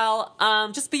 Hi, Kyle.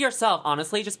 Just be yourself.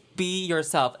 Honestly, just be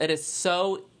yourself. It is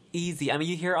so easy. I mean,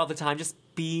 you hear it all the time. Just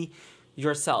be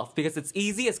yourself because it's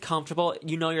easy, it's comfortable.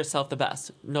 You know yourself the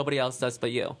best. Nobody else does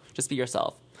but you. Just be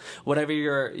yourself. Whatever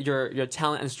your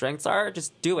talent and strengths are,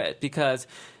 just do it because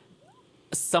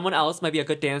someone else might be a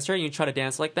good dancer and you try to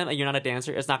dance like them and you're not a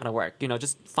dancer, it's not going to work. You know,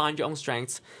 just find your own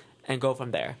strengths and go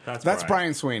from there. That's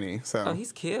Brian Sweeney. So. Oh,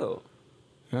 he's cute.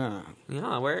 Yeah.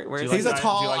 Yeah, where is He's a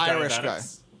tall like Irish guy.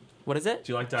 diabetics? What is it?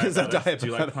 Do you like He's a diabetics? Do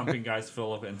you like diabetic. pumping guys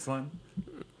full of insulin?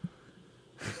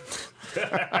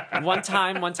 One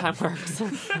time works.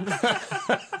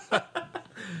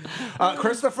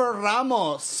 Christopher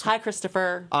Ramos. Hi,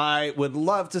 Christopher. I would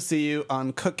love to see you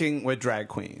on Cooking with Drag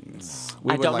Queens.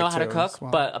 I don't know how to cook,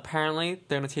 but apparently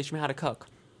they're going to teach me how to cook.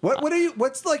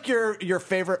 What's like your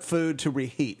favorite food to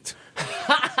reheat?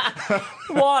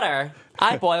 Water.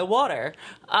 I boil water.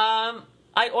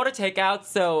 I order takeout,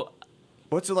 so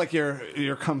What's like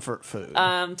your comfort food?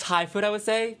 Thai food, I would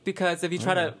say, because if you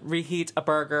try to reheat a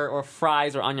burger or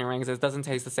fries or onion rings, it doesn't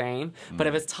taste the same. But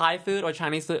if it's Thai food or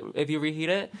Chinese food, if you reheat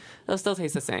it, it'll still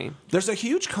taste the same. There's a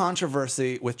huge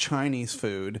controversy with Chinese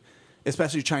food,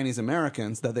 especially Chinese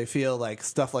Americans, that they feel like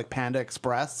stuff like Panda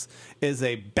Express is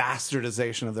a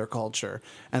bastardization of their culture.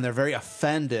 And they're very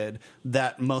offended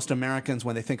that most Americans,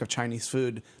 when they think of Chinese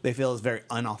food, they feel is very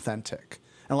unauthentic.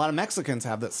 And a lot of Mexicans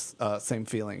have this same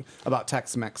feeling about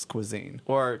Tex-Mex cuisine.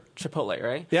 Or Chipotle,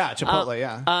 right? Yeah, Chipotle,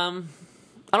 yeah. I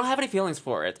don't have any feelings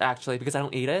for it, actually, because I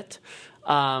don't eat it.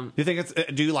 You think it's?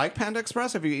 Do you like Panda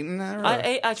Express? Have you eaten there? Or?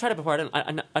 I tried it before.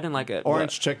 I didn't like it.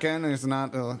 Orange chicken is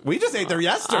not. We just ate there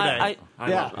yesterday. I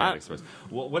love Panda Express.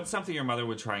 What's something your mother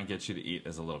would try and get you to eat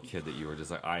as a little kid that you were just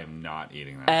like, I am not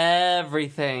eating that?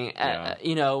 Everything. Yeah.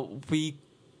 You know, we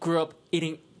grew up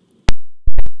eating.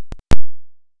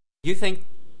 You think?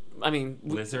 I mean,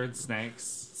 Lizards, snakes.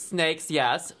 Snakes,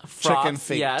 yes. Frogs, Chicken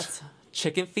feet. yes.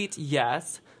 Chicken feet,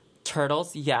 yes.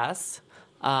 Turtles, yes.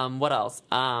 What else?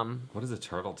 What does a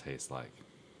turtle taste like?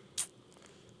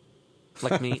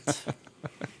 Like meat.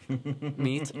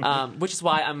 Meat. Which is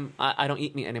why I don't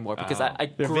eat meat anymore because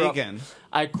I You're grew vegan. up.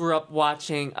 I grew up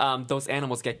watching those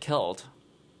animals get killed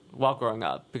while growing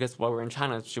up because while we were in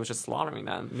China, she was just slaughtering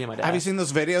them. Me and my dad. Have you seen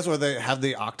those videos where they have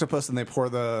the octopus and they pour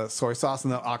the soy sauce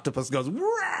and the octopus goes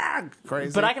 "Wah!"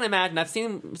 crazy? But I can imagine. I've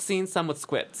seen some with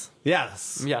squids.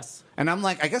 Yes. Yes. And I'm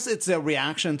like, I guess it's a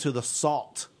reaction to the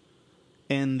salt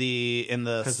in the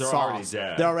sauce. they're already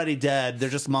dead. They're already dead. Their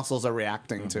just muscles are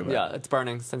reacting to it. Yeah, it's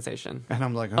burning sensation. And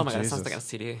I'm like, Oh my god, it Jesus. sounds like a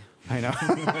CD. I know.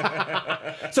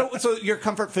 So your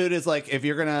comfort food is like, if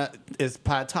you're is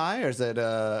pad thai, or is it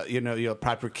your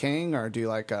pad king, or do you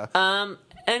like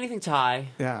Anything Thai.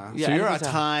 yeah? Yeah, So you're a anything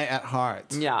Thai at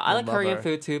heart. Yeah, I like Korean lover.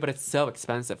 food too, but it's so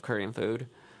expensive. Korean food.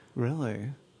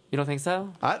 Really? You don't think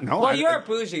so? No. Well, you're a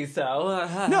bougie, so.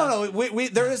 No. We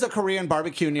there is a Korean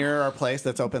barbecue near our place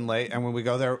that's open late, and when we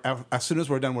go there, as soon as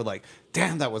we're done, we're like,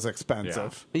 "Damn, that was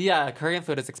expensive." Yeah, Korean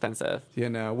food is expensive.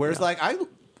 Whereas like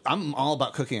I'm all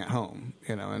about cooking at home,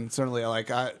 and certainly I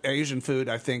like Asian food.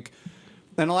 I think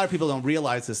and a lot of people don't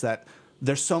realize this, that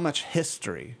there's so much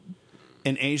history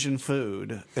in Asian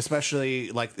food, especially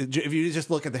like if you just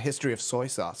look at the history of soy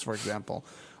sauce, for example,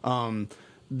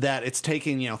 that it's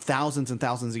taking thousands and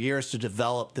thousands of years to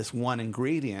develop this one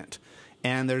ingredient,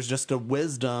 and there's just a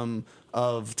wisdom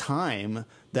of time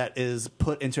that is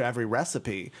put into every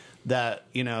recipe. That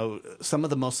some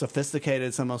of the most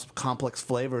sophisticated, some of the most complex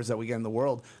flavors that we get in the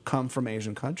world come from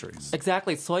Asian countries.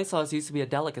 Exactly. Soy sauce used to be a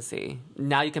delicacy.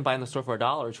 Now you can buy it in the store for $1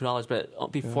 or $2,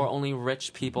 but before only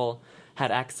rich people had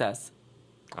access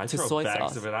I to throw soy bags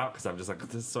sauce. of it out because I'm just like,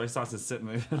 this soy sauce is sitting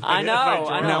in I know,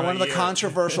 I know. Now, one of the Yeah.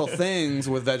 controversial things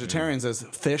with vegetarians is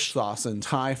fish sauce in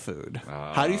Thai food.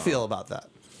 How do you feel about that?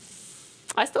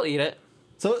 I still eat it.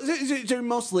 So you're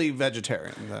mostly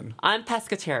vegetarian then? I'm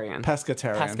pescatarian.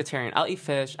 Pescatarian. I'll eat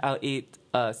fish. I'll eat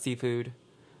seafood.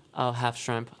 I'll have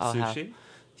shrimp. I'll have Sushi?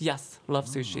 Yes, love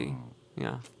sushi.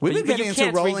 Yeah. We've But been you getting into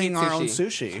can't rolling reheat our own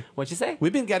sushi. What'd you say?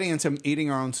 We've been getting into eating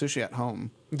our own sushi at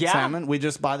home. Yeah? Salmon. We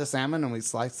just buy the salmon and we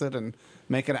slice it and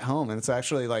make it at home. And it's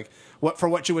actually like,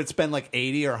 what you would spend like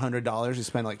 $80 or $100, you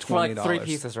spend like $20. For like 3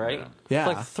 pieces, right? Yeah.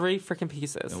 For like 3 freaking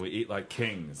pieces. And we eat like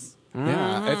kings.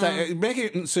 Yeah, it's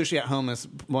making sushi at home is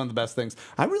one of the best things.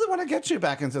 I really want to get you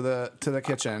back into the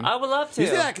kitchen. I would love to. You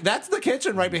see that? That's the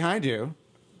kitchen right behind you.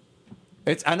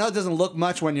 I know it doesn't look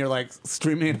much when you're like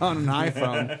streaming it on an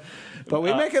iPhone, but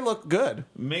we make it look good.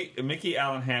 Mickey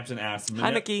Allen Hampton asks,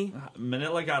 Hi, Mickey.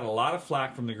 Manila got a lot of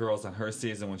flack from the girls on her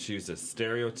season when she used a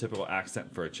stereotypical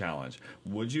accent for a challenge.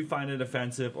 Would you find it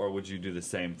offensive, or would you do the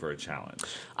same for a challenge?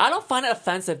 I don't find it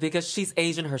offensive because she's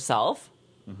Asian herself.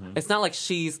 It's not like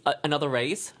she's another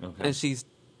race and she's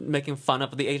making fun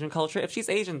of the Asian culture. If she's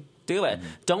Asian, do it.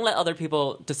 Don't let other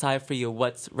people decide for you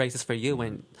what's racist for you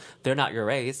when they're not your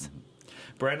race.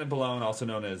 Brandon Balone, also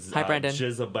known as Hi, Brandon.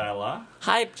 Jisabella.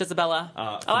 Hi, Jisabella.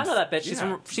 I know that bitch. She's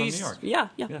yeah, from New York.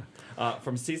 Yeah.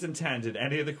 From season 10, did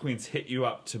any of the queens hit you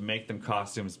up to make them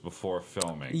costumes before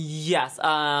filming? Yes.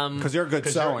 Because you're good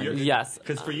sewing. Yes.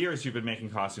 Because for years you've been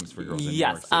making costumes for girls in New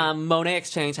York Yes. City. Monet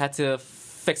Exchange had to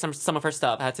fix some of her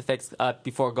stuff. I had to fix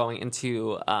before going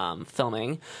into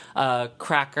filming.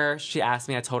 Cracker, she asked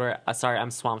me. I told her, sorry, I'm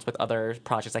swamped with other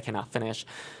projects I cannot finish.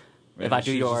 If I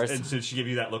do yours. And did she give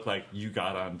you that look like you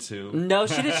got on too? No,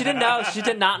 she didn't know. She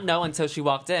did not know until she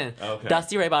walked in. Okay.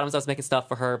 Dusty Ray Bottoms, I was making stuff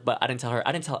for her, but I didn't tell her.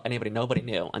 I didn't tell anybody. Nobody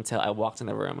knew until I walked in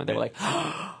the room, and they were like,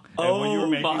 And when you were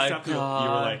making my stuff, you were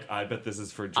God. like, I bet this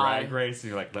is for Drag Race. And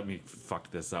you're like, let me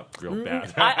fuck this up real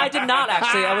bad. I did not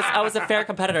actually. I was a fair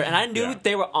competitor, and I knew Yeah.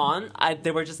 they were on.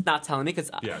 They were just not telling me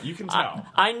because Yeah, you can tell.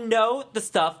 I know the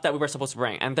stuff that we were supposed to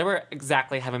bring, and they were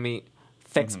exactly having me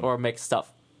fix or make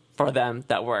stuff for them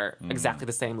that were exactly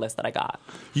the same list that I got.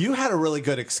 You had a really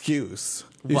good excuse.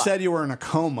 You What? said you were in a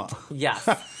coma. Yes,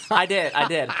 I did.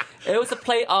 It was a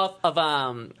play off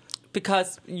of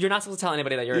because you're not supposed to tell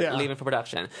anybody that you're Yeah. leaving for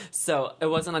production. So it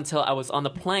wasn't until I was on the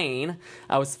plane,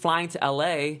 I was flying to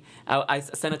LA, I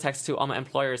sent a text to all my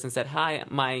employers and said, hi,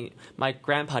 my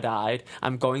grandpa died.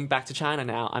 I'm going back to China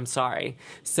now. I'm sorry.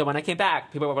 So when I came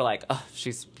back, people were like, oh, she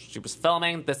was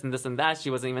filming this and this and that. She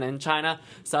wasn't even in China.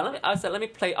 So I said, let me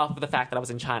play off of the fact that I was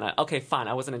in China. Okay, fine.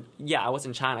 I was in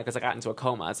China because I got into a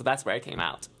coma. So that's where I came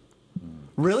out.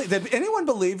 Really? Did anyone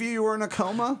believe you were in a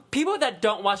coma? People that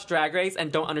don't watch Drag Race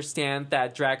and don't understand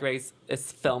that Drag Race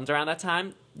is filmed around that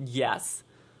time, yes.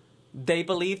 They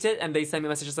believed it and they sent me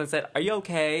messages and said, are you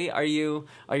okay? Are you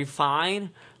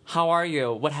fine? How are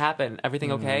you? What happened?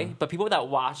 Everything okay? But people that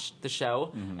watch the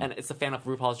show and it's a fan of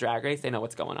RuPaul's Drag Race, they know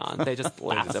what's going on. They just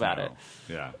laughed Just about know. it.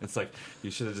 Yeah, it's like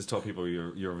you should have just told people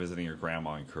you're visiting your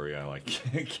grandma in Korea, like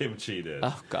Kimchi did.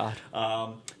 Oh, God.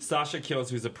 Sasha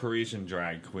Kills, who's a Parisian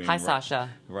drag queen. Hi,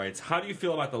 Sasha. Writes, how do you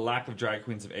feel about the lack of drag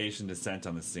queens of Asian descent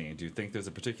on the scene? Do you think there's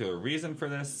a particular reason for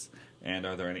this? And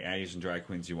are there any Asian drag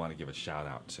queens you want to give a shout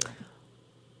out to?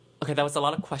 Okay, that was a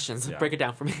lot of questions. Yeah. Break it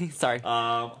down for me. Sorry.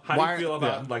 How do Why- you feel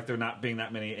about yeah. like there not being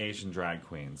that many Asian drag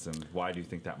queens, and why do you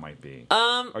think that might be?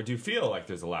 Um, or do you feel like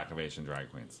there's a lack of Asian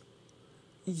drag queens?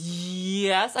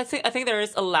 Yes, I think there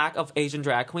is a lack of Asian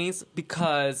drag queens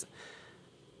because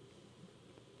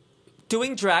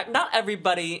doing drag, not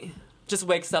everybody just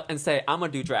wakes up and say, I'm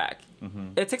gonna do drag.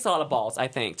 It takes a lot of balls, I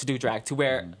think, to do drag, to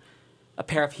wear a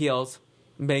pair of heels,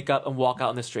 makeup, and walk out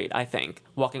on the street, I think.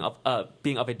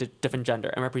 Being of a different gender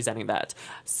and representing that.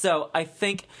 So I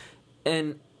think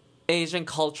in Asian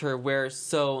culture, we're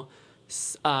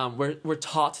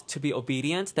taught to be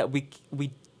obedient, that we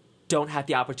don't have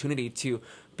the opportunity to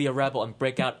be a rebel and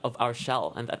break out of our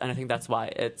shell, and I think that's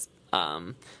why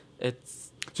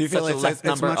it's Do you feel such a less it's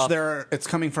number much of, it's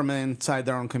coming from inside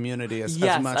their own community as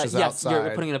much as yes, outside? you're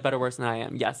putting it in a better words than I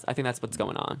am. Yes, I think that's what's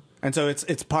going on. And so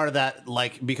it's part of that,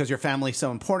 like, because your family's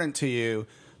so important to you,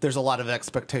 there's a lot of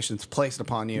expectations placed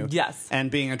upon you. Yes.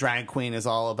 And being a drag queen is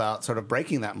all about sort of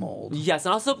breaking that mold. Yes,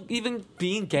 and also even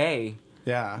being gay.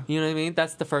 Yeah. You know what I mean?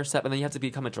 That's the first step, and then you have to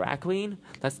become a drag queen.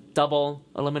 That's double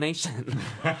elimination.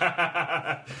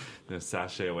 The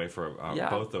sashay away for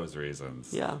both those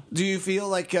reasons. Yeah. Do you feel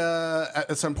like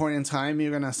at some point in time you're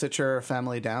going to sit your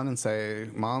family down and say,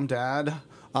 Mom, Dad,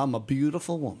 I'm a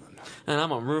beautiful woman. And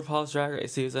I'm on RuPaul's Drag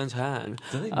Race Season 10.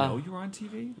 Do they know you were on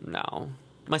TV? No.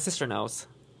 My sister knows.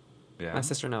 Yeah. My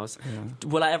sister knows. Yeah.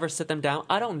 Will I ever sit them down?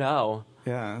 I don't know.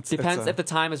 Yeah. Depends if the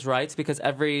time is right, because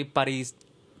everybody's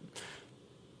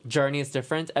journey is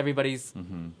different. Everybody's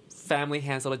family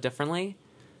handled it differently.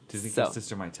 Do you think your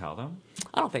sister might tell them?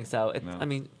 I don't think so. No. I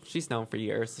mean, she's known for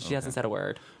years. So she hasn't said a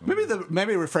word. Maybe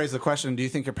rephrase the question. Do you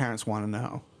think your parents want to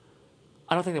know?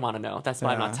 I don't think they want to know. That's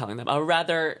why I'm not telling them. I would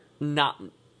rather not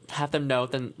have them know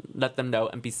than let them know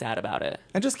and be sad about it.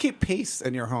 And just keep peace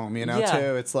in your home, too.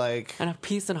 It's like... And have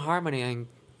peace and harmony and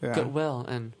goodwill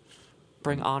and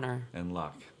bring honor. And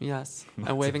luck. Yes.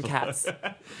 And waving cats.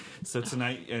 So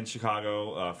tonight in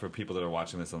Chicago, for people that are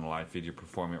watching this on the live feed, you're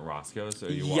performing at Roscoe's.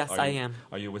 I am.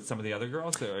 Are you with some of the other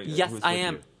girls? Yes, I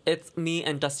am. It's me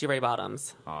and Dusty Ray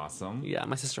Bottoms. Awesome. Yeah,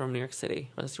 my sister from New York City,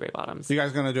 Dusty Ray Bottoms. You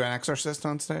guys going to do an exorcist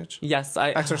on stage? Yes,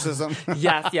 Exorcism?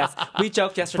 Yes. We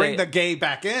joked yesterday. Bring the gay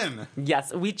back in.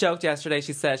 Yes, we joked yesterday.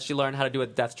 She said she learned how to do a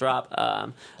death drop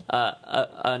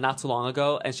not too long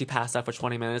ago, and she passed out for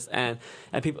 20 minutes. And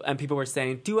people were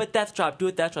saying, do a death drop.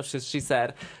 She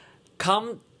said,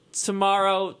 come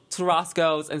tomorrow to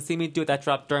Roscoe's and see me do that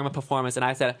drop during my performance. And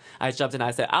I jumped in and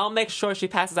I said, I'll make sure she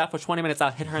passes out for 20 minutes.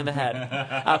 I'll hit her in the head.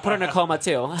 I'll put her in a coma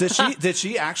too. Did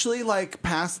she actually like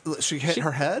pass? She hit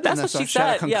her head. That's what she said. She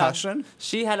had a concussion.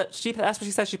 Yeah. That's what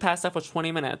she said. She passed out for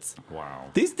 20 minutes. Wow.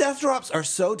 These death drops are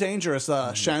so dangerous.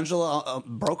 Shangela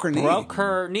broke her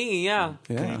knee. Yeah.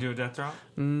 Can you do a death drop?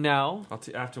 No.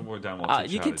 After we're done, we'll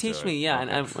teach you how can to teach do me, it.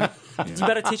 yeah. Okay. And you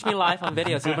better teach me live on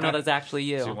video so people know that's actually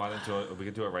you. Do you want to do it? We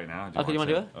can do it right now. Okay, you want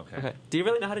to do it? Okay. Do you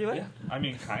really know how to do it? Yeah. I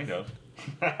mean, kind of.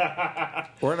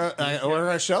 We're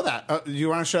gonna show that. Do you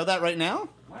want to show that right now?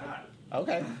 Why not?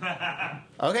 Okay.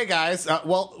 Okay, guys.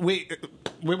 Well, we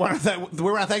want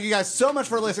to thank you guys so much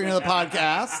for listening to the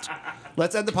podcast.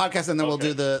 Let's end the podcast and then we'll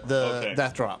do the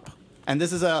death drop. And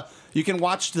this is you can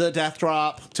watch the death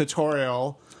drop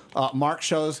tutorial. Mark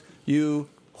shows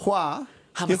Yuhua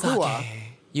Hamasaki.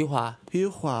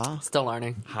 Yuhua. Still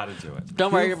learning. How to do it.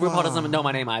 Don't worry, RuPaul doesn't know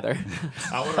my name either.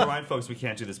 I want to remind folks we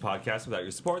can't do this podcast without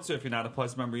your support. So if you're not a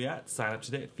Plus member yet, sign up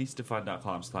today at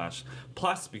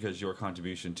feastofun.com/plus, because your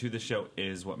contribution to the show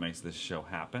is what makes this show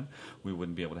happen. We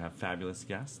wouldn't be able to have fabulous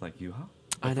guests like Yuha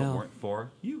if it weren't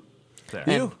for you.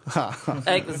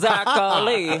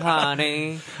 Exactly,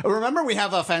 honey. Remember, we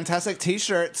have fantastic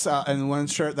T-shirts, and one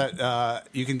shirt that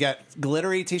you can get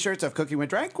glittery T-shirts of Cooking with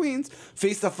Drag Queens,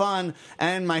 Feast of Fun,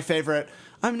 and my favorite,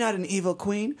 I'm not an evil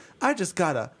queen, I just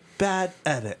got a bad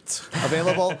edit.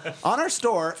 Available on our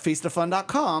store,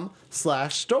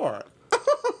 feastoffun.com/store.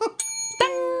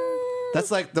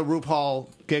 That's like the RuPaul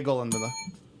giggle into the...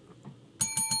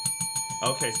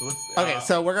 Okay, so let's...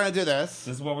 so we're going to do this.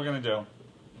 This is what we're going to do.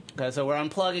 Okay, so we're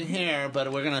unplugging here,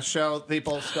 but we're going to show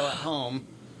people still at home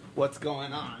what's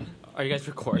going on. Are you guys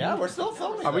recording? Yeah, we're still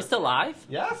filming. Are we still live?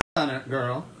 Yes. On it,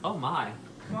 girl. Oh, my.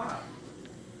 Come on.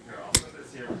 Here, I'll put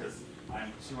this here because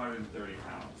I'm 230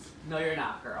 pounds. No, you're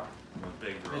not, girl. I'm a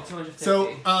big girl. You're 250.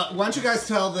 So, why don't you guys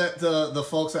tell the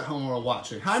folks at home who are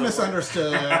watching? Hi,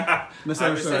 Misunderstood.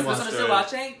 Misunderstood. Misunderstood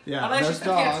watching? Yeah, I'm there's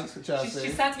dogs, Chelsea.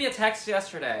 She sent me a text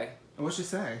yesterday. What'd she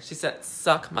say? She said,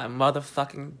 suck my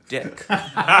motherfucking dick.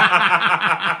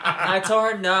 I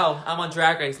told her, no, I'm on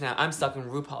Drag Race now. I'm sucking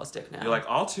RuPaul's dick now. You're like,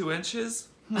 all 2 inches?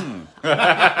 So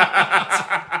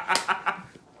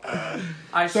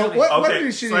what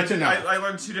did she need to know? I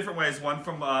learned 2 different ways. One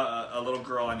from a little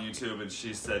girl on YouTube, and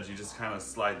she said you just kind of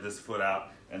slide this foot out,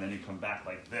 and then you come back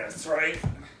like this, right?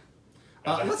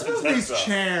 Let's move these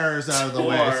chairs out of the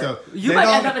way. So you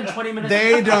might end up in 20 minutes.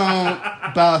 They don't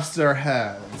bust their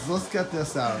heads. Let's get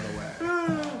this out of the way.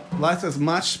 Let as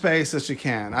much space as you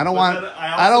can. I don't want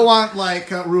like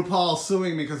RuPaul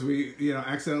suing me because we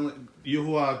accidentally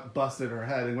Yuhua busted her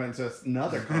head and went into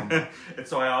another coma. And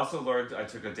so I also learned. I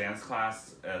took a dance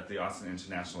class at the Austin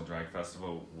International Drag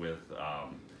Festival with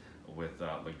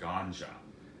Laganja,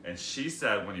 and she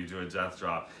said when you do a death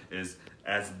drop is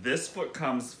as this foot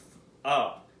comes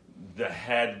up, the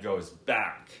head goes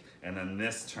back, and then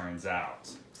this turns out.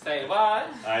 Say what?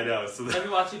 I know. So let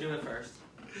me watch you do it first.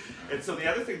 And so the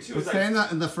other thing too But is stay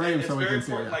in the frame it's so we very can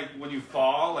see important. it. Like when you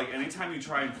fall, like anytime you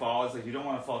try and fall, it's like you don't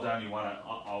want to fall down. You want to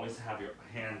always have your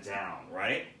hand down,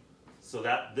 right? So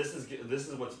that this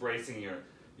is what's bracing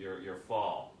your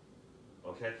fall.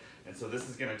 Okay, and so this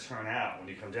is going to turn out when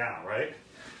you come down, right?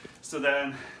 So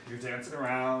then you're dancing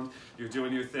around, you're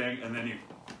doing your thing, and then you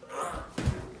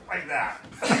like that,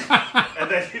 and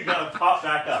then you gotta pop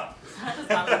back up. That is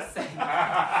not the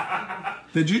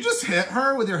same. Did you just hit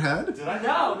her with your head? Did I?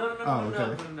 No. Oh,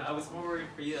 okay. No. I was more worried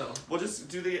for you. Well, just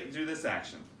do this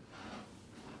action.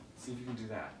 See if you can do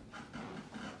that.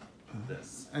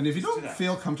 This. And if you Just do don't that.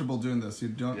 feel comfortable doing this, you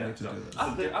don't Yeah, need to don't. do this.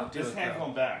 I'll do This it, hand girl.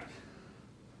 going back.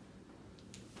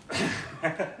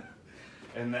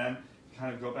 And then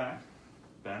kind of go back,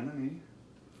 bend the knee,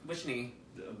 Which knee?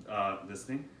 this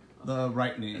knee, The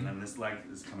right knee. and then this leg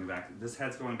is coming back. This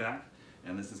head's going back,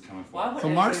 and this is coming Why forward. would So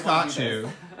anybody Mark's wanna got do you.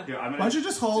 this? Here, I'm gonna Why don't you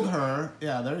just hold do it. her?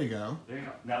 Yeah, there you go. There you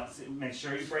go. Now make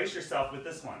sure you brace yourself with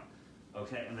this one.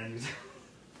 Okay, and then you.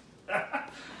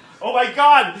 Oh my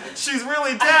God, she's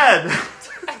really dead.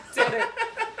 I did it.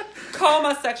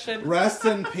 Coma section. Rest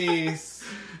in peace,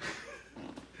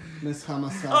 Miss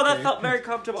Hamasaki. Oh, that felt very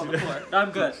comfortable on the floor. I'm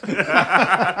good.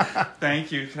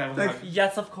 Thank you. Can I have a hug?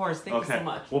 Yes, of course. Thank you Okay, so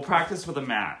much. we'll practice with a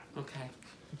mat. Okay.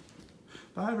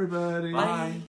 Bye, everybody. Bye.